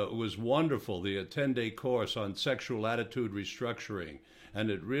was wonderful. The 10-day course on sexual attitude restructuring, and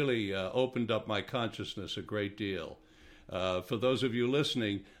it really opened up my consciousness a great deal. For those of you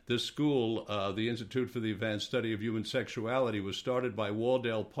listening, this school, the Institute for the Advanced Study of Human Sexuality, was started by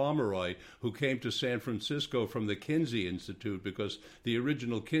Wardell Pomeroy, who came to San Francisco from the Kinsey Institute, because the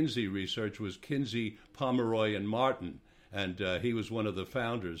original Kinsey research was Kinsey, Pomeroy, and Martin. And he was one of the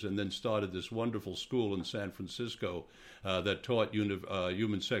founders, and then started this wonderful school in San Francisco that taught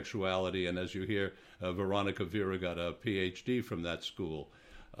human sexuality. And as you hear, Veronica Vera got a PhD from that school.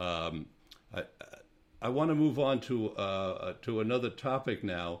 I want to move on to another topic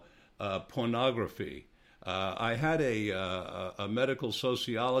now, pornography. I had a medical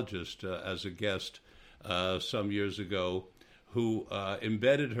sociologist as a guest some years ago who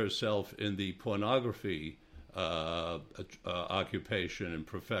embedded herself in the pornography occupation and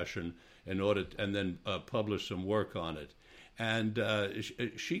profession and then published some work on it. And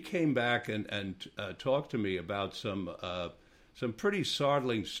she came back and talked to me about some pretty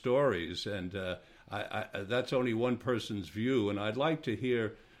startling stories, and that's only one person's view, and I'd like to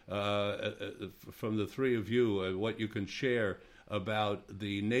hear from the three of you what you can share about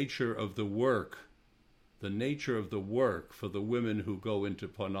the nature of the work for the women who go into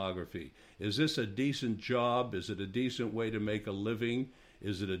pornography. Is this a decent job? Is it a decent way to make a living?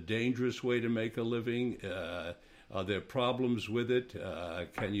 Is it a dangerous way to make a living? Are there problems with it?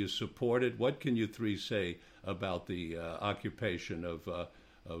 Can you support it? What can you three say about the occupation of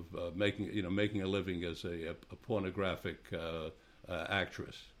making a living as a pornographic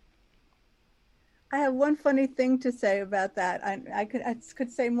actress? I have one funny thing to say about that. I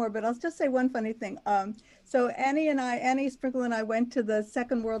could say more, but I'll just say one funny thing. So Annie Sprinkle and I went to the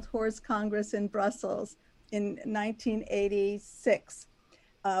Second World Whores Congress in Brussels in 1986,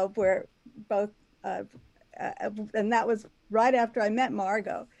 where both, and that was right after I met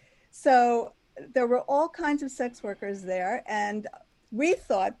Margot. So there were all kinds of sex workers there, and we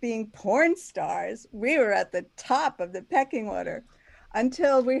thought, being porn stars, we were at the top of the pecking order,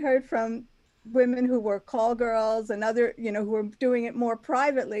 until we heard from women who were call girls and other, who were doing it more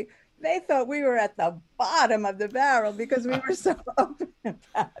privately. They thought we were at the bottom of the barrel because we were so open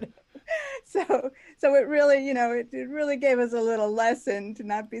about it. So it really, it really gave us a little lesson to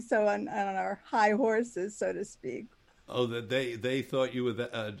not be so on our high horses, so to speak. Oh, that they thought you were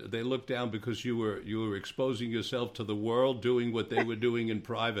they looked down because you were exposing yourself to the world, doing what they were doing in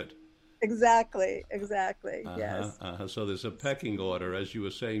private. Exactly. Yes. So there's a pecking order, as you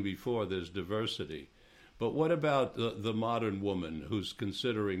were saying before. There's diversity, but what about the modern woman who's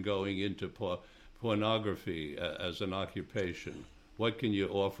considering going into pornography as an occupation? What can you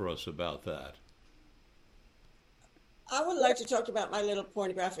offer us about that? I would like to talk about my little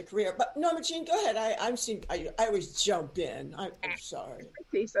pornographic career, but Norma Jean, go ahead. I always jump in. I'm sorry.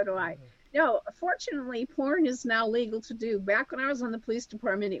 So do I. No, fortunately, porn is now legal to do. Back when I was on the police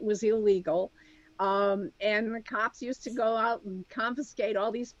department, it was illegal. And the cops used to go out and confiscate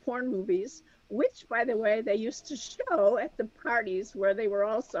all these porn movies, which, by the way, they used to show at the parties where they were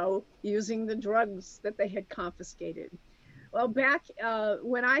also using the drugs that they had confiscated. Well, back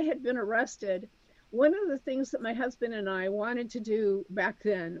when I had been arrested, one of the things that my husband and I wanted to do back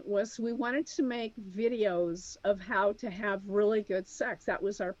then was we wanted to make videos of how to have really good sex. That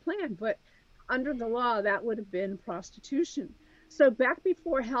was our plan. But under the law, that would have been prostitution. So back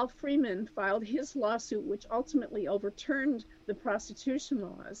before Hal Freeman filed his lawsuit, which ultimately overturned the prostitution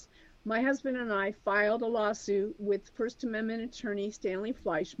laws, my husband and I filed a lawsuit with First Amendment attorney Stanley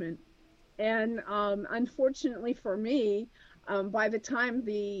Fleischman. And unfortunately for me, by the time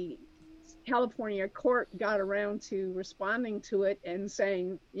the California court got around to responding to it and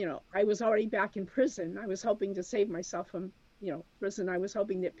saying, I was already back in prison. I was hoping to save myself from, prison. I was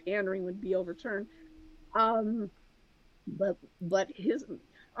hoping that pandering would be overturned. But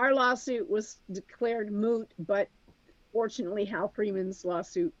our lawsuit was declared moot, but fortunately Hal Freeman's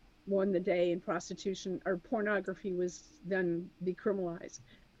lawsuit won the day, and prostitution or pornography was then decriminalized.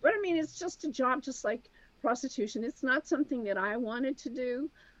 But I mean, it's just a job just like prostitution. It's not something that I wanted to do.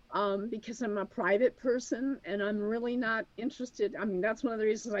 Because I'm a private person and I'm really not interested. I mean, that's one of the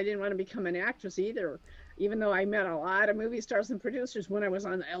reasons I didn't want to become an actress either, even though I met a lot of movie stars and producers when I was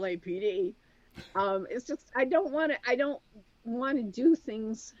on the LAPD. It's just, I don't want to do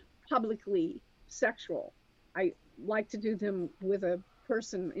things publicly sexual. I like to do them with a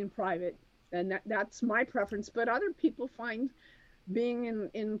person in private, and that's my preference. But other people find being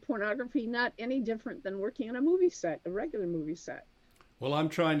in pornography not any different than working on a movie set, a regular movie set. Well, I'm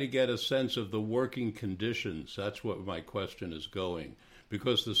trying to get a sense of the working conditions. That's what my question is going.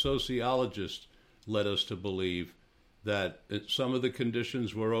 Because the sociologists led us to believe that some of the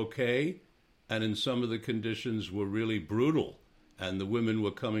conditions were okay, and in some of the conditions were really brutal, and the women were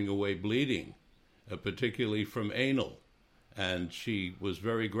coming away bleeding, particularly from anal. And she was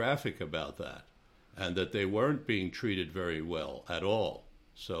very graphic about that, and that they weren't being treated very well at all.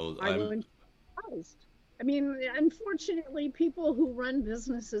 So I'm surprised. I mean, unfortunately, people who run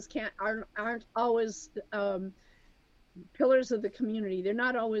businesses aren't always pillars of the community. They're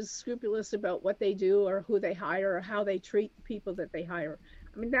not always scrupulous about what they do or who they hire or how they treat the people that they hire.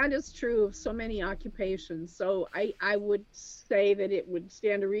 I mean, that is true of so many occupations. So I would say that it would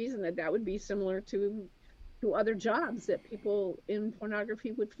stand to reason that would be similar to other jobs, that people in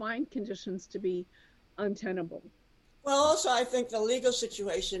pornography would find conditions to be untenable. Well, also, I think the legal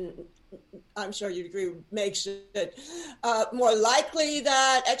situation, I'm sure you'd agree, makes it more likely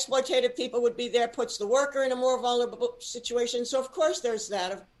that exploitative people would be there, puts the worker in a more vulnerable situation. So, of course, there's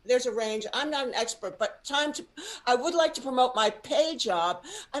that. There's a range. I'm not an expert, but I would like to promote my pay job.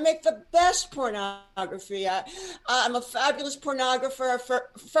 I make the best pornography. I'm a fabulous pornographer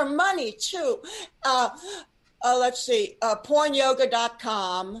for money, too. Let's see,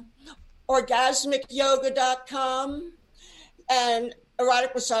 pornyoga.com. orgasmicyoga.com and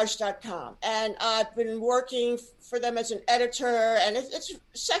eroticmassage.com. And I've been working for them as an editor, and it's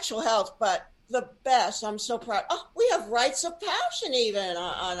sexual health, but the best. I'm so proud. Oh, we have Rites of Passion even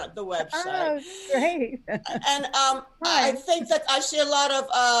on the website. Oh, great. And I think that I see a lot of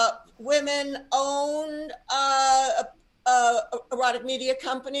women-owned erotic media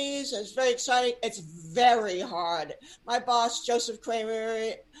companies. It's very exciting. It's very hard. My boss, Joseph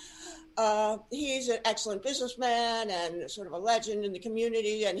Kramer, he's an excellent businessman and sort of a legend in the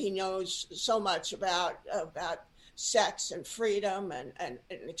community, and he knows so much about sex and freedom and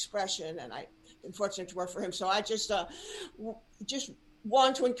expression. And been fortunate to work for him. So I just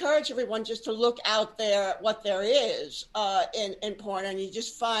want to encourage everyone just to look out there what there is in porn, and you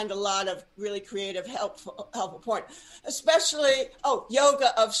just find a lot of really creative, helpful porn, especially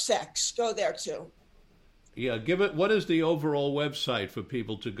Yoga of Sex. Go there too. Yeah, what is the overall website for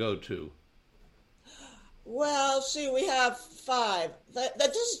people to go to? Well, see, we have 5.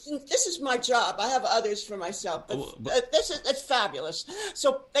 This is my job. I have others for myself, but it's fabulous.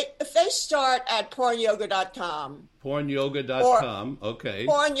 So if they start at pornyoga.com. Pornyoga.com, okay.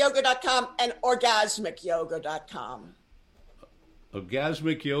 Pornyoga.com and orgasmicyoga.com.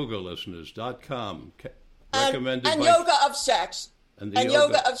 Orgasmicyoga.com. Recommended and by... Yoga of Sex. And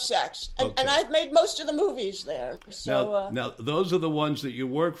Yoga of Sex. And I've made most of the movies there. So, now, those are the ones that you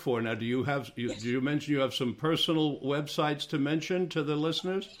work for. Now, do you mention you have some personal websites to mention to the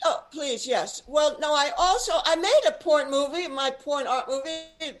listeners? Oh, please, yes. Well, no, I made a porn movie, my porn art movie,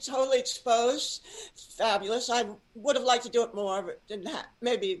 Totally Exposed. It's fabulous. I would have liked to do it more, but didn't have,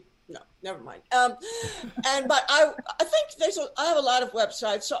 maybe... No, never mind. But I think I have a lot of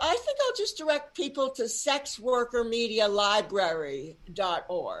websites, so I think I'll just direct people to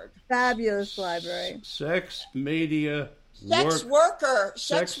sexworkermedialibrary.org. Fabulous library. Sex Media Sex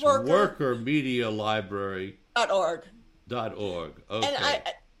Worker Media Library.org. Okay.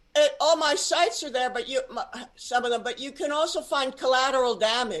 And all my sites are there, but some of them. But you can also find Collateral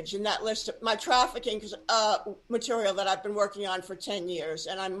Damage in that list of my trafficking material that I've been working on for 10 years,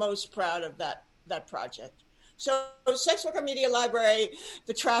 and I'm most proud of that project. So, Sex Worker Media Library,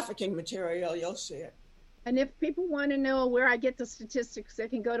 the trafficking material, you'll see it. And if people want to know where I get the statistics, they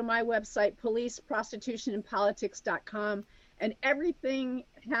can go to my website, policeprostitutionandpolitics.com, and everything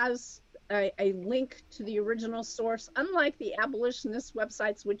has a link to the original source, unlike the abolitionist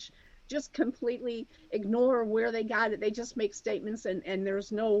websites, which just completely ignore where they got it. They just make statements and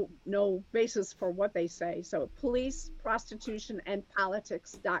there's no basis for what they say. So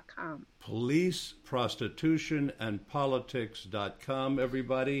policeprostitutionandpolitics.com. Policeprostitutionandpolitics.com,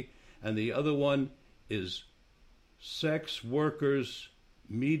 everybody. And the other one is Sex Workers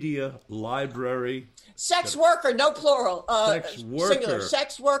Media Library. Sex Worker, no plural. Sex Worker. Singular.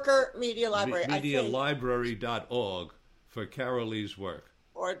 Sex Worker Media Library. Medialibrary.org for Carol Lee's work.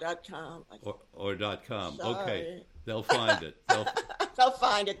 Or .com. Or .com. Sorry. Okay. They'll find it. They'll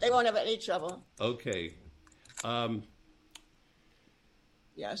find it. They won't have any trouble. Okay. Yeah,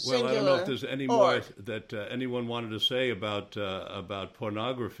 well, I don't know if there's any more that anyone wanted to say about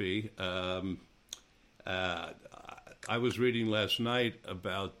pornography. I was reading last night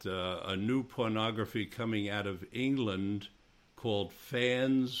about a new pornography coming out of England called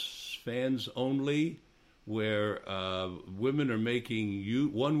Fans Only, where women are making...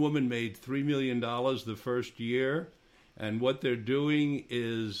 One woman made $3 million the first year, and what they're doing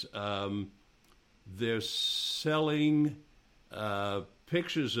is they're selling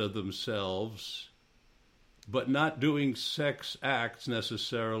pictures of themselves, but not doing sex acts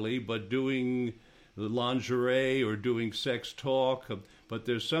necessarily, but doing the lingerie or doing sex talk, but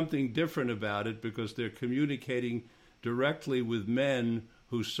there's something different about it because they're communicating directly with men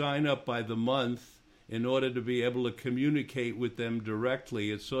who sign up by the month in order to be able to communicate with them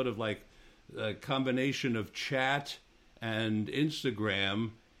directly. It's sort of like a combination of chat and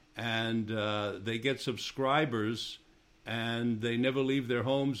Instagram, and they get subscribers, and they never leave their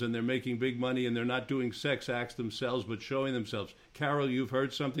homes, and they're making big money, and they're not doing sex acts themselves, but showing themselves. Carol, you've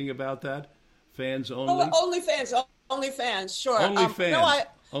heard something about that? Fans only? OnlyFans, sure.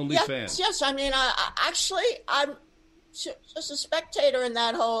 OnlyFans. Yes. I mean, I'm just a spectator in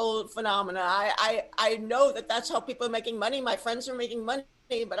that whole phenomena. I know that's how people are making money. My friends are making money,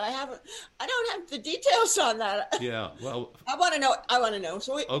 but I don't have the details on that. Yeah, well, I want to know.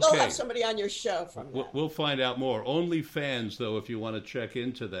 So we'll have somebody on your show from that. We'll find out more. OnlyFans, though, if you want to check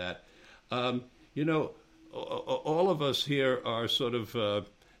into that. All of us here are sort of,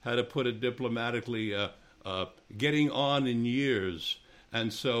 how to put it diplomatically, getting on in years.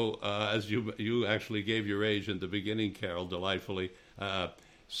 And so, as you actually gave your age in the beginning, Carol, delightfully. My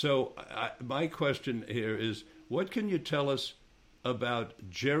question here is, what can you tell us about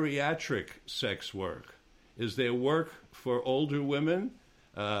geriatric sex work? Is there work for older women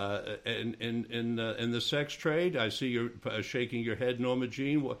in the sex trade? I see you're shaking your head, Norma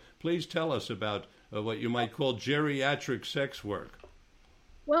Jean. Please tell us about what you might call geriatric sex work.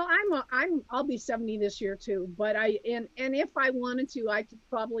 Well, I'll be 70 this year too, but and if I wanted to, I could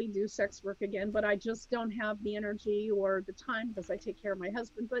probably do sex work again, but I just don't have the energy or the time because I take care of my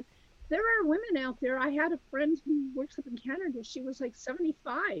husband. But there are women out there. I had a friend who works up in Canada. She was like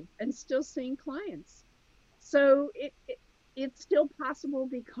 75 and still seeing clients. So it's still possible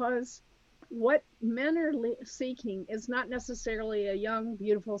because what men are seeking is not necessarily a young,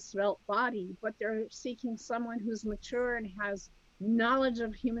 beautiful, svelte body, but they're seeking someone who's mature and has knowledge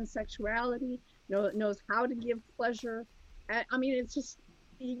of human sexuality, knows how to give pleasure. I mean, it's just,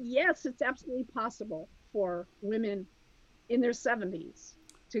 yes, it's absolutely possible for women in their 70s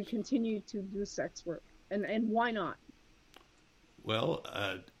to continue to do sex work. And why not? Well,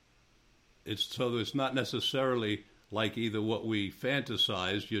 it's not necessarily like either what we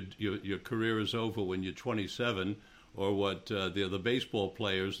fantasize, your career is over when you're 27, or what the baseball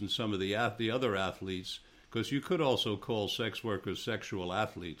players and some of the other athletes, because you could also call sex workers sexual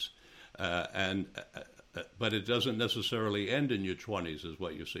athletes, but it doesn't necessarily end in your 20s, is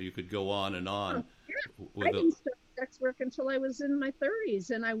what you say. You could go on and on. I didn't start sex work until I was in my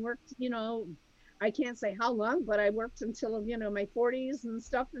 30s, and I worked, I can't say how long, but I worked until, my 40s and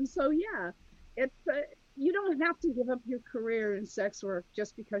stuff. And so, yeah, it's you don't have to give up your career in sex work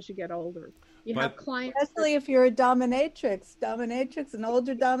just because you get older. You have clients. Especially if you're a dominatrix, an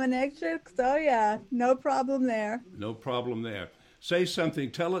older dominatrix. Oh, yeah, no problem there. No problem there. Say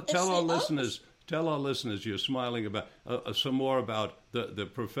something. Tell our listeners. Tell our listeners, you're smiling about some more about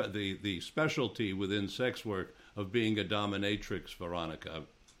the specialty within sex work of being a dominatrix, Veronica.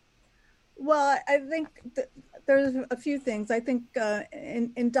 Well, I think there's a few things. I think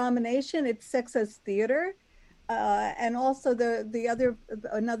in domination, it's sex as theater, and also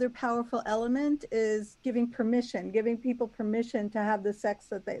another powerful element is giving people permission to have the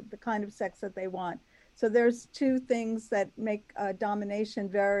kind of sex that they want. So there's two things that make domination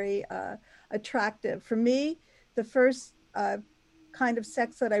very attractive. For me, the first kind of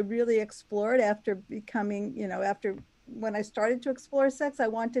sex that I really explored after when I started to explore sex, I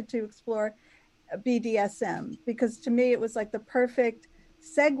wanted to explore BDSM, because to me it was like the perfect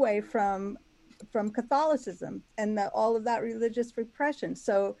segue from Catholicism and all of that religious repression.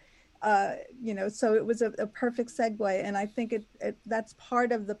 So, so it was a perfect segue, and I think that's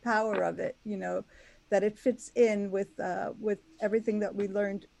part of the power of it. That it fits in with everything that we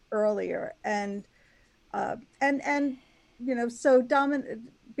learned earlier, and so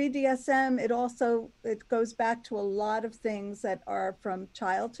BDSM, it goes back to a lot of things that are from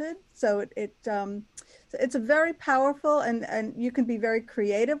childhood. So it's a very powerful, and you can be very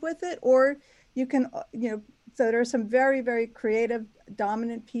creative with it, or you can, so there are some very, very creative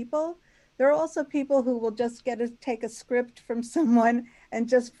dominant people. There are also people who will just take a script from someone and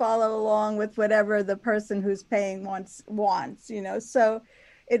just follow along with whatever the person who's paying wants. So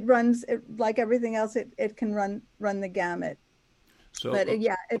it runs like everything else. It can run the gamut. So, but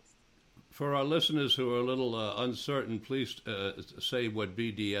it's for our listeners who are a little uncertain. Please say what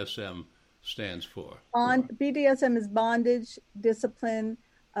BDSM stands for. BDSM is bondage, discipline,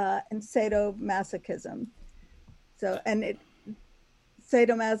 and sadomasochism. So, and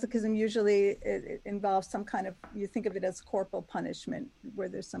sadomasochism usually it involves some kind of, you think of it as corporal punishment, where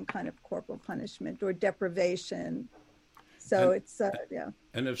there's some kind of corporal punishment or deprivation. So yeah.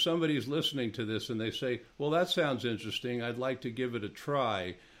 And if somebody's listening to this and they say, well, that sounds interesting, I'd like to give it a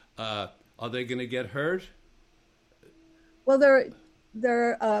try, are they going to get hurt? Well,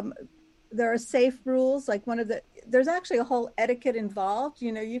 there are safe rules. Like there's actually a whole etiquette involved.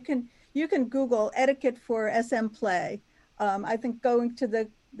 You can Google etiquette for SM play. I think going to the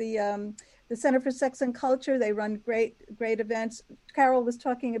Center for Sex and Culture, they run great events. Carol was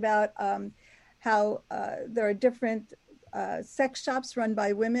talking about how there are different sex shops run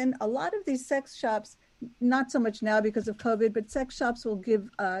by women. A lot of these sex shops, not so much now because of COVID, but sex shops will give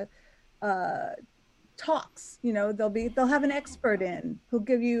talks. They'll have an expert in who'll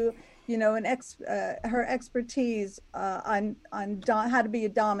give you her expertise on how to be a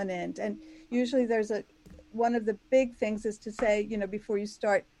dominant. And usually there's one of the big things is to say, before you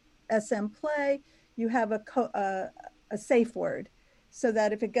start SM play, you have a safe word, so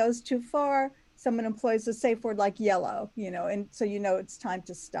that if it goes too far, someone employs a safe word like yellow, and so it's time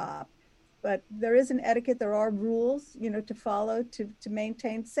to stop. But there is an etiquette, there are rules, to follow to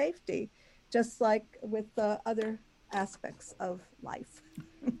maintain safety, just like with other aspects of life.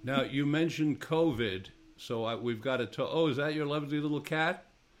 Now, you mentioned COVID, so we've got to oh, is that your lovely little cat?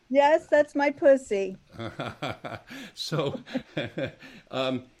 Yes, that's my pussy. So,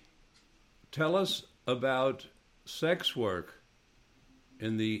 tell us about sex work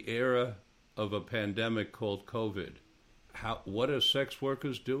in the era of a pandemic called COVID. What are sex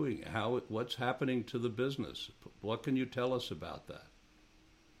workers doing? What's happening to the business? What can you tell us about that?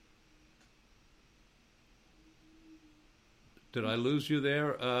 Did I lose you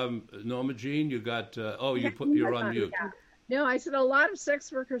there, Norma Jean? You got you're on mute. Yeah. No, I said a lot of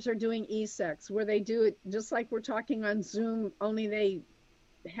sex workers are doing e-sex, where they do it just like we're talking on Zoom, only they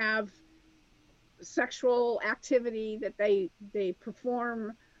have sexual activity that they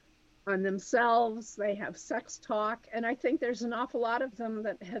perform on themselves. They have sex talk, and I think there's an awful lot of them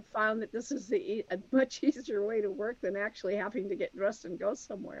that have found that this is a much easier way to work than actually having to get dressed and go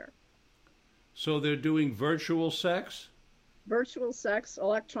somewhere. So they're doing virtual sex? Virtual sex,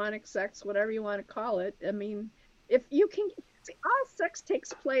 electronic sex, whatever you want to call it. I mean, if you can see, all sex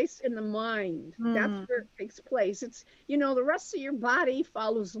takes place in the mind. That's where it takes place. It's, you know, the rest of your body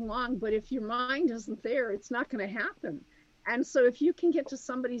follows along, but if your mind isn't there, it's not going to happen. And so if you can get to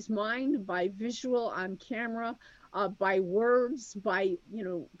somebody's mind by visual on camera, by words, by, you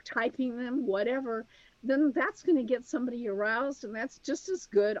know, typing them, whatever, then that's going to get somebody aroused, and that's just as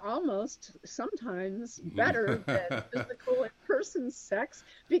good, almost sometimes better than physical in-person sex,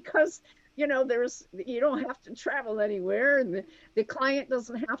 because, you know, you don't have to travel anywhere, and the client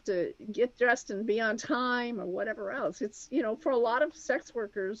doesn't have to get dressed and be on time or whatever else. It's, you know, for a lot of sex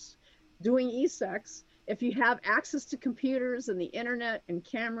workers doing e-sex, if you have access to computers and the internet and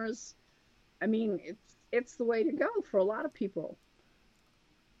cameras, I mean, it's the way to go for a lot of people.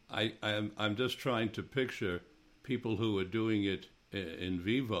 I'm just trying to picture people who are doing it in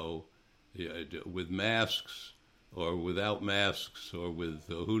vivo, with masks or without masks or with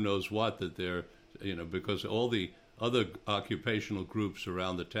who knows what, that they're, you know, because all the other occupational groups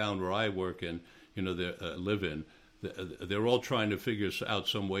around the town where I work in, you know, live in, they're all trying to figure out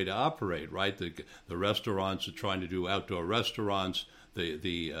some way to operate, right? The restaurants are trying to do outdoor restaurants.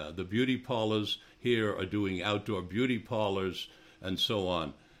 The beauty parlors here are doing outdoor beauty parlors, and so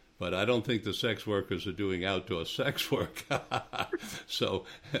on. But I don't think the sex workers are doing outdoor sex work. So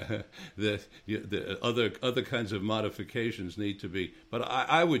the other kinds of modifications need to be. But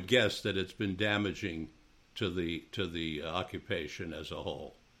I would guess that it's been damaging to the occupation as a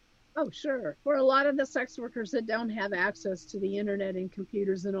whole. Oh, sure. For a lot of the sex workers that don't have access to the internet and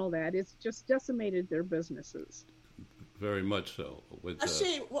computers and all that, it's just decimated their businesses. Very much so. I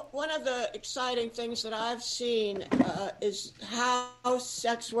see. One of the exciting things that I've seen is how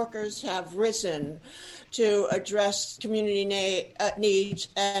sex workers have risen to address community needs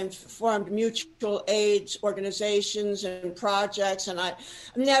and formed mutual aid organizations and projects. And I've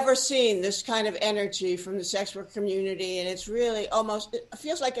never seen this kind of energy from the sex work community. And it's really it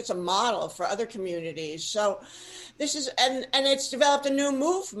feels like it's a model for other communities. So this is, and it's developed a new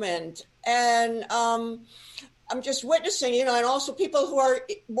movement. And, I'm just witnessing, you know, and also people who are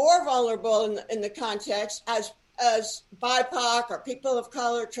more vulnerable in the context as BIPOC or people of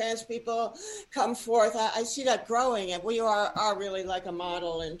color, trans people come forth. I see that growing, and we are really like a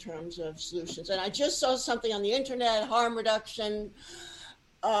model in terms of solutions. And I just saw something on the internet, harm reduction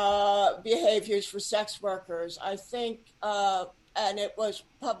behaviors for sex workers. I think, and it was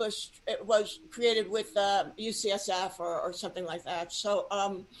created with UCSF or something like that.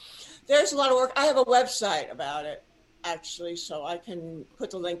 So, there's a lot of work. I have a website about it, actually, so I can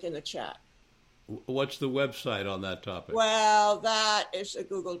put the link in the chat. What's the website on that topic? Well, that is a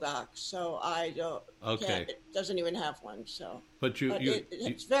Google Doc, so I don't. Okay. It doesn't even have one, so. But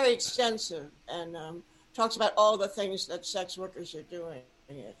it's very extensive and talks about all the things that sex workers are doing.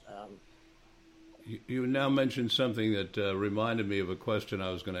 You now mentioned something that reminded me of a question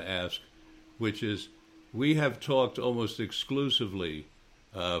I was going to ask, which is, we have talked almost exclusively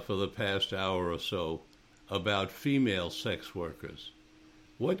for the past hour or so about female sex workers.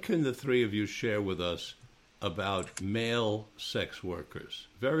 What can the three of you share with us about male sex workers?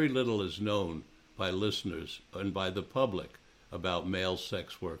 Very little is known by listeners and by the public about male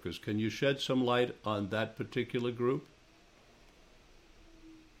sex workers. Can you shed some light on that particular group?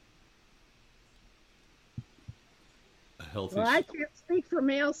 Well, I can't speak for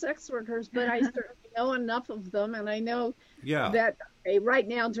male sex workers, but I certainly know enough of them, and I know that right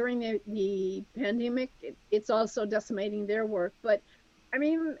now during the pandemic, it's also decimating their work. But I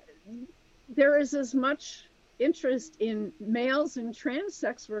mean, there is as much interest in males and trans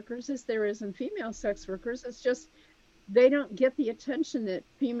sex workers as there is in female sex workers. It's just they don't get the attention that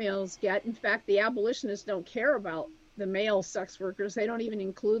females get. In fact, the abolitionists don't care about the male sex workers. They don't even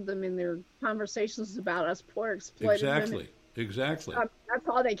include them in their conversations about us poor exploited women. Exactly. That's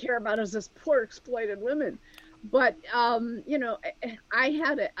all they care about is us poor exploited women. But you know, I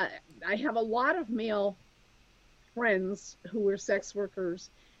have a lot of male friends who were sex workers,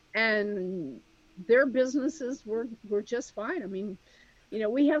 and their businesses were just fine. I mean, you know,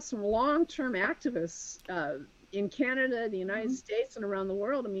 we have some long-term activists in Canada, the United States, and around the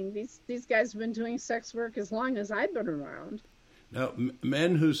world. I mean, these guys have been doing sex work as long as I've been around. Now,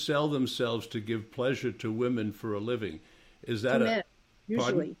 men who sell themselves to give pleasure to women for a living, is that men,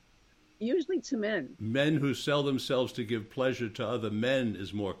 usually to men. Men who sell themselves to give pleasure to other men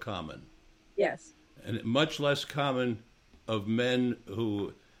is more common. Yes. and much less common of men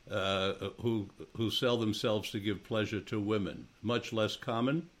who sell themselves to give pleasure to women. Much less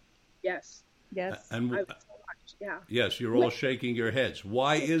common. Yes. Yes. And I would so much. Yeah. yes, you're all shaking your heads.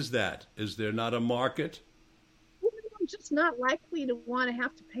 Why is that? Is there not a market? Women are just not likely to want to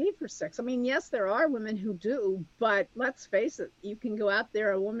have to pay for sex. I mean, yes, there are women who do, but let's face it, you can go out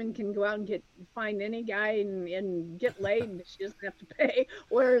there, a woman can go out and find any guy and get laid, and she doesn't have to pay.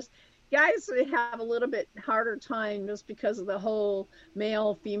 Whereas guys have a little bit harder time just because of the whole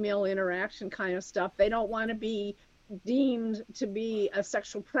male-female interaction kind of stuff. They don't want to be deemed to be a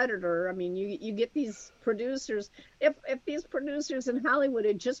sexual predator. I mean, you get these producers. If these producers in Hollywood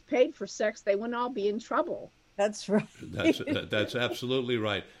had just paid for sex, they wouldn't all be in trouble. That's right. That's absolutely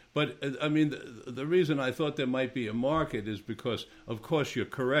right. But I mean, the reason I thought there might be a market is because, of course, you're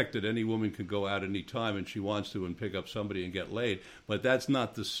correct that any woman can go out any time and she wants to and pick up somebody and get laid. But that's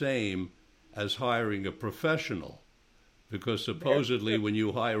not the same as hiring a professional, because supposedly when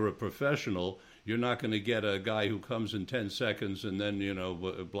you hire a professional, you're not going to get a guy who comes in 10 seconds and then,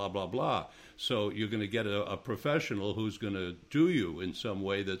 blah, blah, blah. So you're going to get a professional who's going to do you in some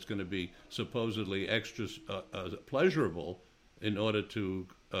way that's going to be supposedly extra pleasurable in order to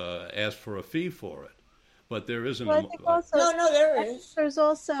ask for a fee for it. But there isn't Well, I think also, No, there is. there's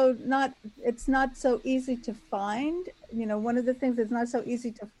also it's not so easy to find. One of the things is not so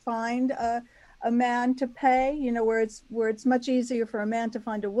easy to find a man to pay, where it's much easier for a man to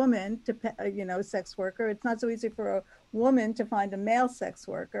find a woman to pay, a sex worker. It's not so easy for a woman to find a male sex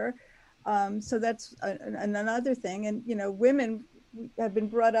worker. So that's another thing. And, women have been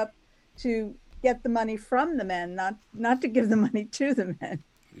brought up to get the money from the men, not to give the money to the men.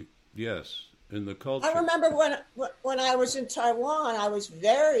 Yes, in the culture. I remember when I was in Taiwan, I was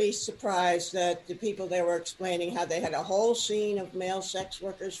very surprised that the people there were explaining how they had a whole scene of male sex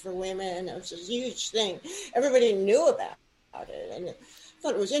workers for women. It was a huge thing. Everybody knew about it. And I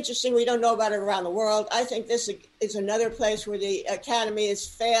thought it was interesting. We don't know about it around the world. I think this is another place where the Academy is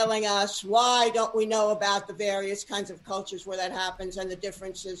failing us. Why don't we know about the various kinds of cultures where that happens and the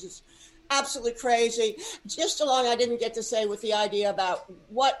differences? It's absolutely crazy. Just along, I didn't get to say with the idea about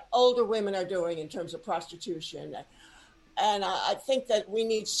what older women are doing in terms of prostitution. And I think that we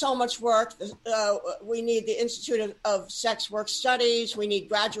need so much work. We need the Institute of Sex Work Studies. We need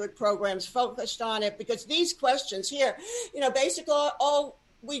graduate programs focused on it, because these questions here, basically all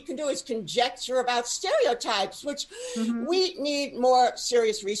we can do is conjecture about stereotypes, which we need more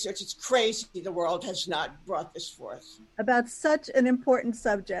serious research. It's crazy the world has not brought this forth. About such an important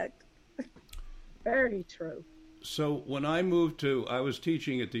subject. Very true. So when I was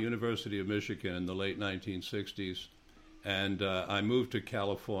teaching at the University of Michigan in the late 1960s, and I moved to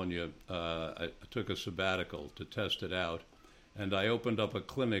California. I took a sabbatical to test it out, and I opened up a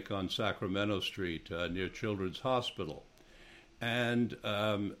clinic on Sacramento Street near Children's Hospital. And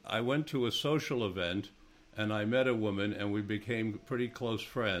I went to a social event, and I met a woman, and we became pretty close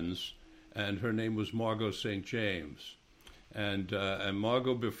friends, and her name was Margot St. James. And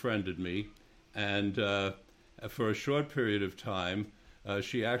Margot befriended me, and for a short period of time,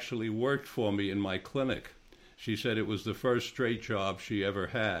 she actually worked for me in my clinic. She said it was the first straight job she ever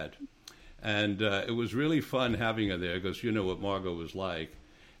had. And it was really fun having her there, because you know what Margot was like.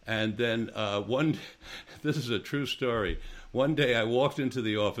 And then this is a true story. One day I walked into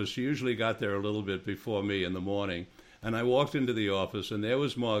the office. She usually got there a little bit before me in the morning. And I walked into the office, and there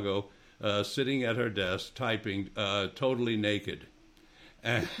was Margot sitting at her desk typing, totally naked.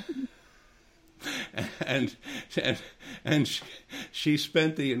 And she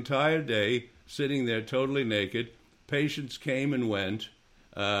spent the entire day sitting there totally naked. Patients came and went,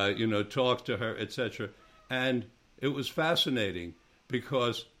 talked to her, etc. And it was fascinating,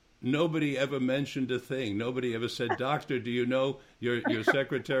 because nobody ever mentioned a thing. Nobody ever said, "Doctor, do you know your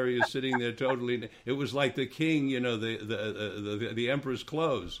secretary is sitting there totally naked?" It was like the king, the emperor's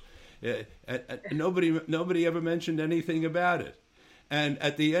clothes. Nobody ever mentioned anything about it. And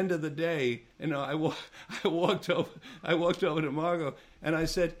at the end of the day, I walked over to Margot, and I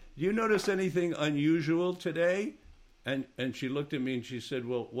said, "Do you notice anything unusual today?" And she looked at me and she said,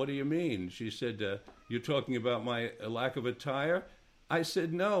 "Well, what do you mean?" She said, "You're talking about my lack of attire?" I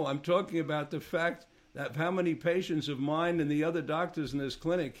said, "No, I'm talking about the fact that how many patients of mine and the other doctors in this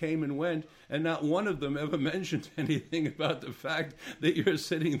clinic came and went, and not one of them ever mentioned anything about the fact that you're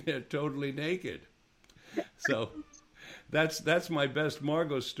sitting there totally naked." So that's my best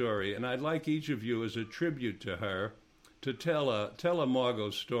Margot story, and I'd like each of you, as a tribute to her, to tell a Margot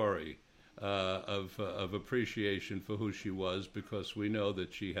story of appreciation for who she was, because we know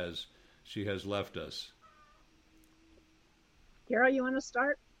that she has left us. Carol, you want to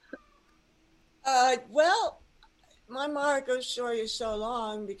start? Well, my Margot story is so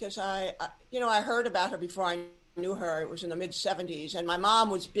long because I heard about her before I knew her. It was in the mid 70s, and my mom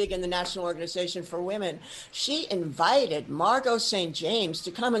was big in the National Organization for Women. She invited Margot St. James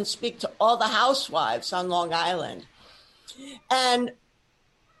to come and speak to all the housewives on Long Island. And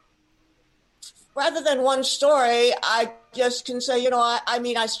rather than one story, I just can say,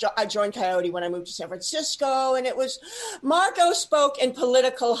 I joined Coyote when I moved to San Francisco, and it was Margot spoke in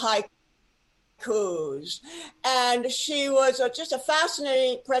political haikus, and she was just a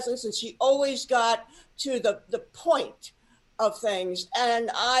fascinating presence, and she always got to the point of things, and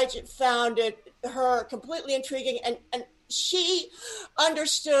I found her completely intriguing, and she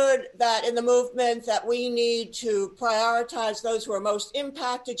understood that in the movement that we need to prioritize those who are most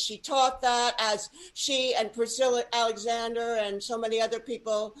impacted. She taught that, as she and Priscilla Alexander and so many other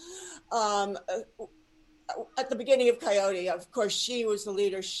people at the beginning of Coyote. Of course, she was the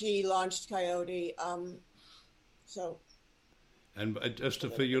leader. She launched Coyote. And just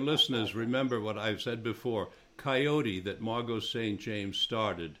for your listeners, remember what I've said before. Coyote, that Margot St. James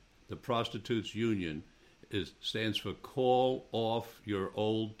started, the Prostitutes Union, stands for Call Off Your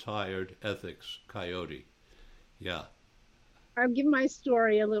Old Tired Ethics, Coyote. Yeah. I'll give my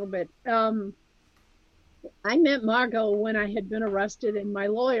story a little bit. I met Margot when I had been arrested, and my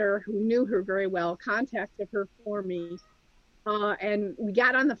lawyer, who knew her very well, contacted her for me. And we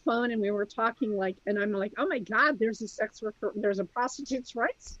got on the phone and we were talking and I'm like, oh my God, there's a prostitutes'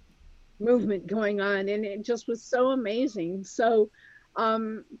 rights movement going on. And it just was so amazing. So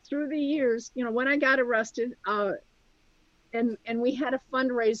through the years, when I got arrested, and we had a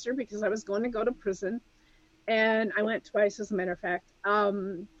fundraiser because I was going to go to prison, and I went twice, as a matter of fact.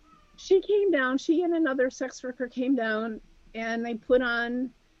 She came down, she and another sex worker came down, and they put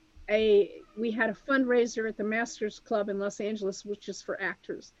on we had a fundraiser at the Masters Club in Los Angeles, which is for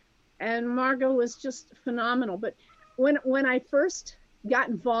actors. And Margot was just phenomenal. But when I first got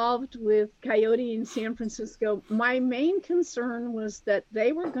involved with Coyote in San Francisco, my main concern was that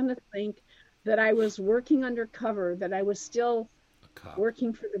they were going to think that I was working undercover, that I was still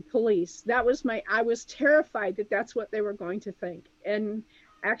working for the police. I was terrified that that's what they were going to think. And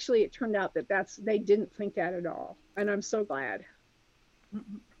actually it turned out that they didn't think that at all. And I'm so glad.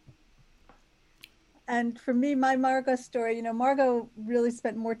 And for me, my Margot story, Margot really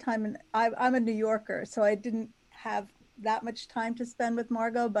spent more time I'm a New Yorker, so I didn't have that much time to spend with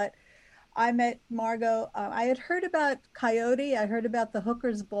Margot, but I met Margot. I had heard about Coyote. I heard about the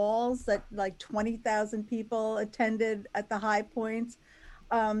hookers' balls that 20,000 people attended at the high points,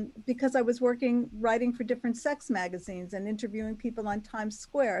 because I was writing for different sex magazines and interviewing people on Times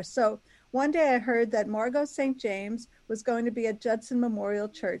Square. So one day I heard that Margot St. James was going to be at Judson Memorial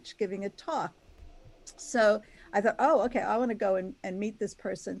Church giving a talk. So I thought, oh, okay, I want to go and meet this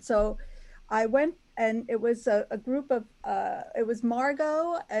person. So I went, and it was a group of, it was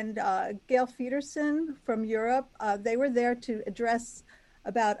Margot and Gail Peterson from Europe. They were there to address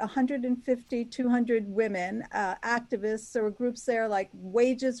about 150, 200 women, activists. There were groups there like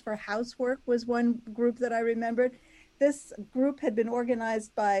Wages for Housework was one group that I remembered. This group had been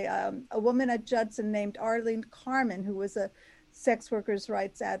organized by a woman at Judson named Arlene Carmen, who was a sex workers'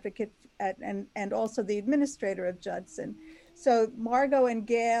 rights advocate and also the administrator of Judson. So Margot and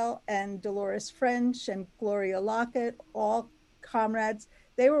Gail and Dolores French and Gloria Lockett, all comrades,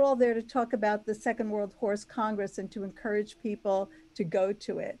 they were all there to talk about the Second World Horse Congress and to encourage people to go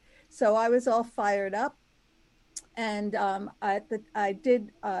to it. So I was all fired up, and I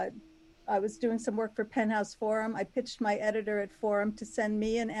was doing some work for Penthouse Forum. I pitched my editor at Forum to send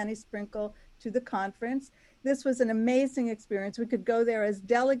me and Annie Sprinkle to the conference. This was an amazing experience. We could go there as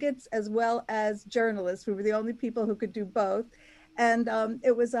delegates as well as journalists. We were the only people who could do both. And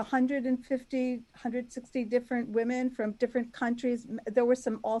it was 150, 160 different women from different countries. There were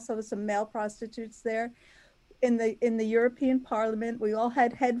also some male prostitutes there. In the European Parliament, we all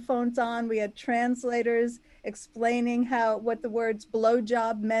had headphones on. We had translators explaining what the words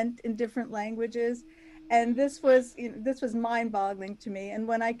blowjob meant in different languages. And this was mind-boggling to me. And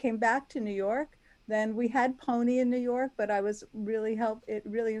when I came back to New York, then we had Pony in New York, but it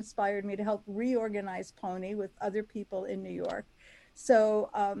really inspired me to help reorganize Pony with other people in New York. So,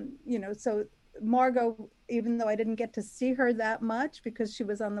 so Margot, even though I didn't get to see her that much because she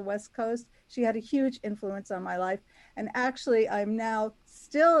was on the West Coast, she had a huge influence on my life. And actually, I've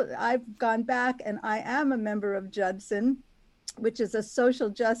gone back and I am a member of Judson, which is a social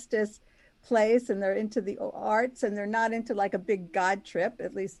justice place, and they're into the arts, and they're not into like a big God trip,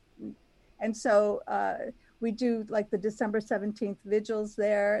 at least. And so we do like the December 17th vigils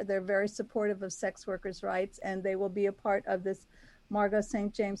there. They're very supportive of sex workers' rights, and they will be a part of this Margot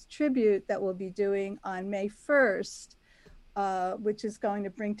St. James tribute that we'll be doing on May 1st, which is going to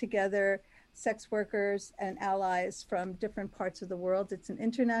bring together sex workers and allies from different parts of the world. It's an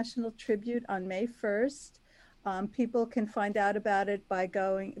international tribute on May 1st. People can find out about it by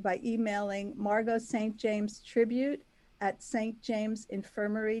emailing Margot St. James Tribute at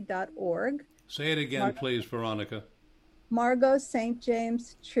stjamesinfirmary.org. Say it again, please, Veronica. Margot St.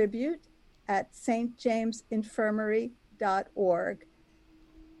 James Tribute at stjamesinfirmary.org.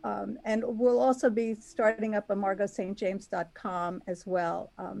 And we'll also be starting up a margotstjames.com as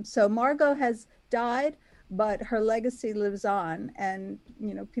well. So Margot has died, but her legacy lives on, and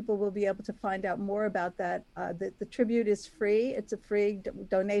people will be able to find out more about that. The tribute is free. It's a free.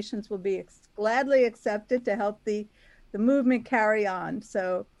 Donations will be gladly accepted to help the movement carry on.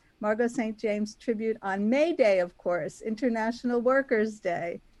 So Margot St. James tribute on May Day, of course, International Workers'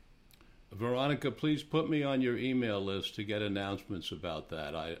 Day. Veronica, please put me on your email list to get announcements about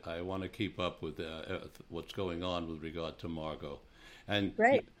that. I want to keep up with what's going on with regard to Margot. And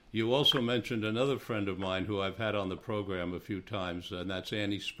Great. You also mentioned another friend of mine who I've had on the program a few times, and that's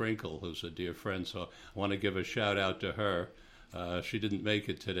Annie Sprinkle, who's a dear friend. So I want to give a shout out to her. She didn't make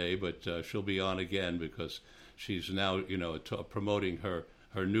it today, but she'll be on again because she's now, promoting her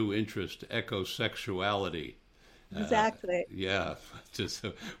new interest, ecosexuality. Exactly. Yeah,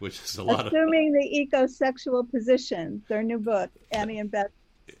 which is a lot Assuming the ecosexual position, their new book, Annie and Beth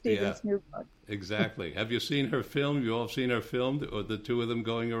Stevens' new book. Exactly. Have you seen her film? You all seen her film, or the two of them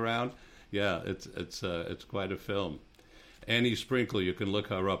going around? Yeah, it's quite a film. Annie Sprinkle, you can look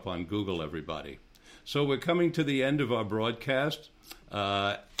her up on Google, everybody. So we're coming to the end of our broadcast.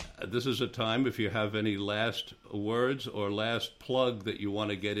 This is a time, if you have any last words or last plug that you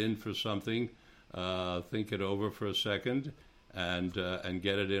want to get in for something, think it over for a second and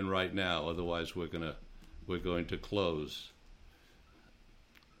get it in right now. Otherwise, we're going to close.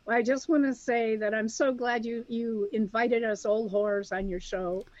 I just want to say that I'm so glad you invited us old whores on your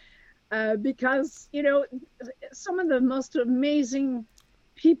show, because some of the most amazing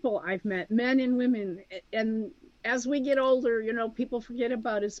people I've met, men and women, and as we get older, people forget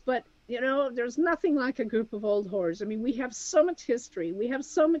about us, but there's nothing like a group of old whores. I mean, we have so much history, we have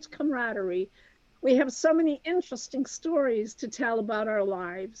so much camaraderie, we have so many interesting stories to tell about our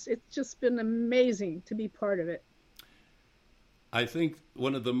lives. It's just been amazing to be part of it. I think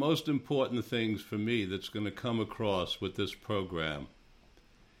one of the most important things for me that's going to come across with this program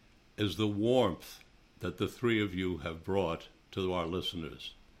is the warmth that the three of you have brought to our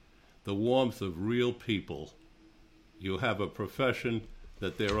listeners. The warmth of real people. You have a profession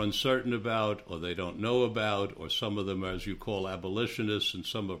that they're uncertain about, or they don't know about, or some of them are, as you call, abolitionists, and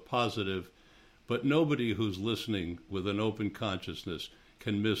some are positive. But nobody who's listening with an open consciousness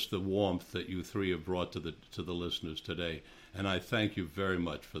can miss the warmth that you three have brought to the listeners today. And I thank you very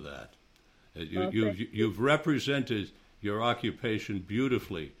much for that. You've represented your occupation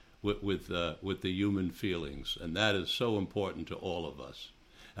beautifully with the human feelings, and that is so important to all of us.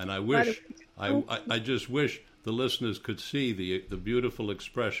 And I just wish the listeners could see the beautiful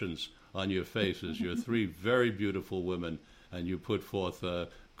expressions on your faces. You're three very beautiful women, and you put forth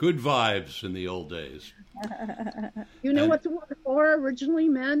good vibes in the old days. You know what the word whore originally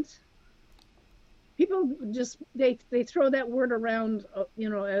meant? People just, they throw that word around,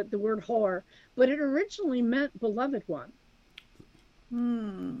 the word whore, but it originally meant beloved one.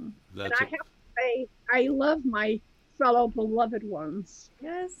 And I have to say, I love my fellow beloved ones.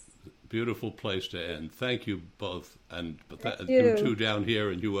 Yes. Beautiful place to end. Thank you both, and you two down here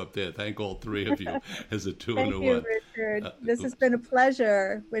and you up there. Thank all three of you as a two and a one. Thank you, Richard. This has been a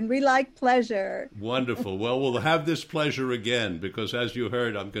pleasure. When we like pleasure. Wonderful. Well, we'll have this pleasure again because, as you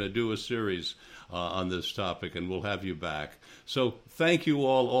heard, I'm going to do a series on this topic, and we'll have you back. So thank you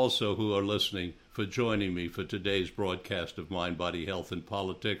all also who are listening for joining me for today's broadcast of Mind, Body, Health, and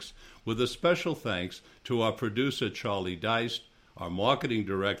Politics, with a special thanks to our producer, Charlie Deist, our marketing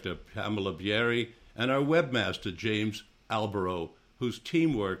director, Pamela Bieri, and our webmaster, James Albero, whose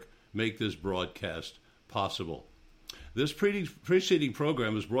teamwork make this broadcast possible. This preceding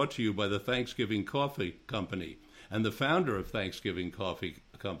program is brought to you by the Thanksgiving Coffee Company and the founder of Thanksgiving Coffee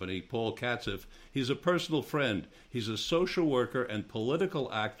Company, Paul Katzif. He's a personal friend. He's a social worker and political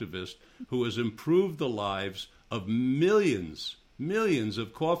activist who has improved the lives of millions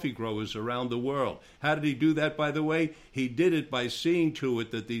of coffee growers around the world. How did he do that, by the way? He did it by seeing to it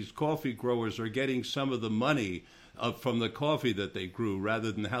that these coffee growers are getting some of the money from the coffee that they grew,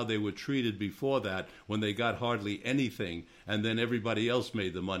 rather than how they were treated before that, when they got hardly anything, and then everybody else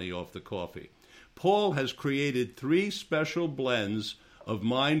made the money off the coffee. Paul has created 3 special blends of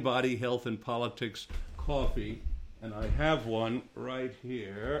Mind, Body, Health, and Politics coffee, And I have one right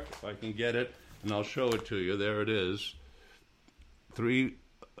here, if I can get it, and I'll show it to you. There it is. 3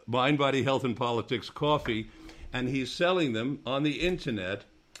 Mind, Body, Health, and Politics coffee. And he's selling them on the internet,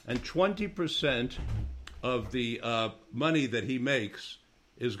 and 20% of the money that he makes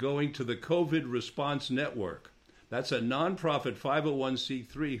is going to the COVID Response Network. That's a nonprofit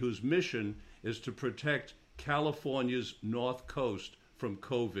 501c3 whose mission is to protect California's North Coast from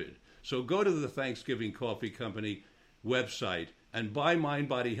COVID. So go to the Thanksgiving Coffee Company website and buy Mind,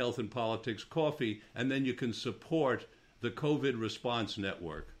 Body, Health, and Politics coffee, and then you can support the COVID Response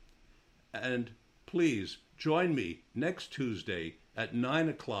Network. And please join me next Tuesday at 9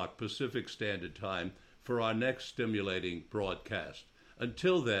 o'clock Pacific Standard Time for our next stimulating broadcast.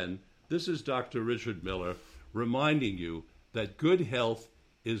 Until then, this is Dr. Richard Miller reminding you that good health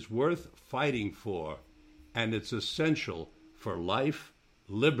is worth fighting for, and it's essential for life,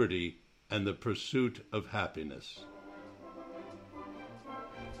 liberty, and the pursuit of happiness.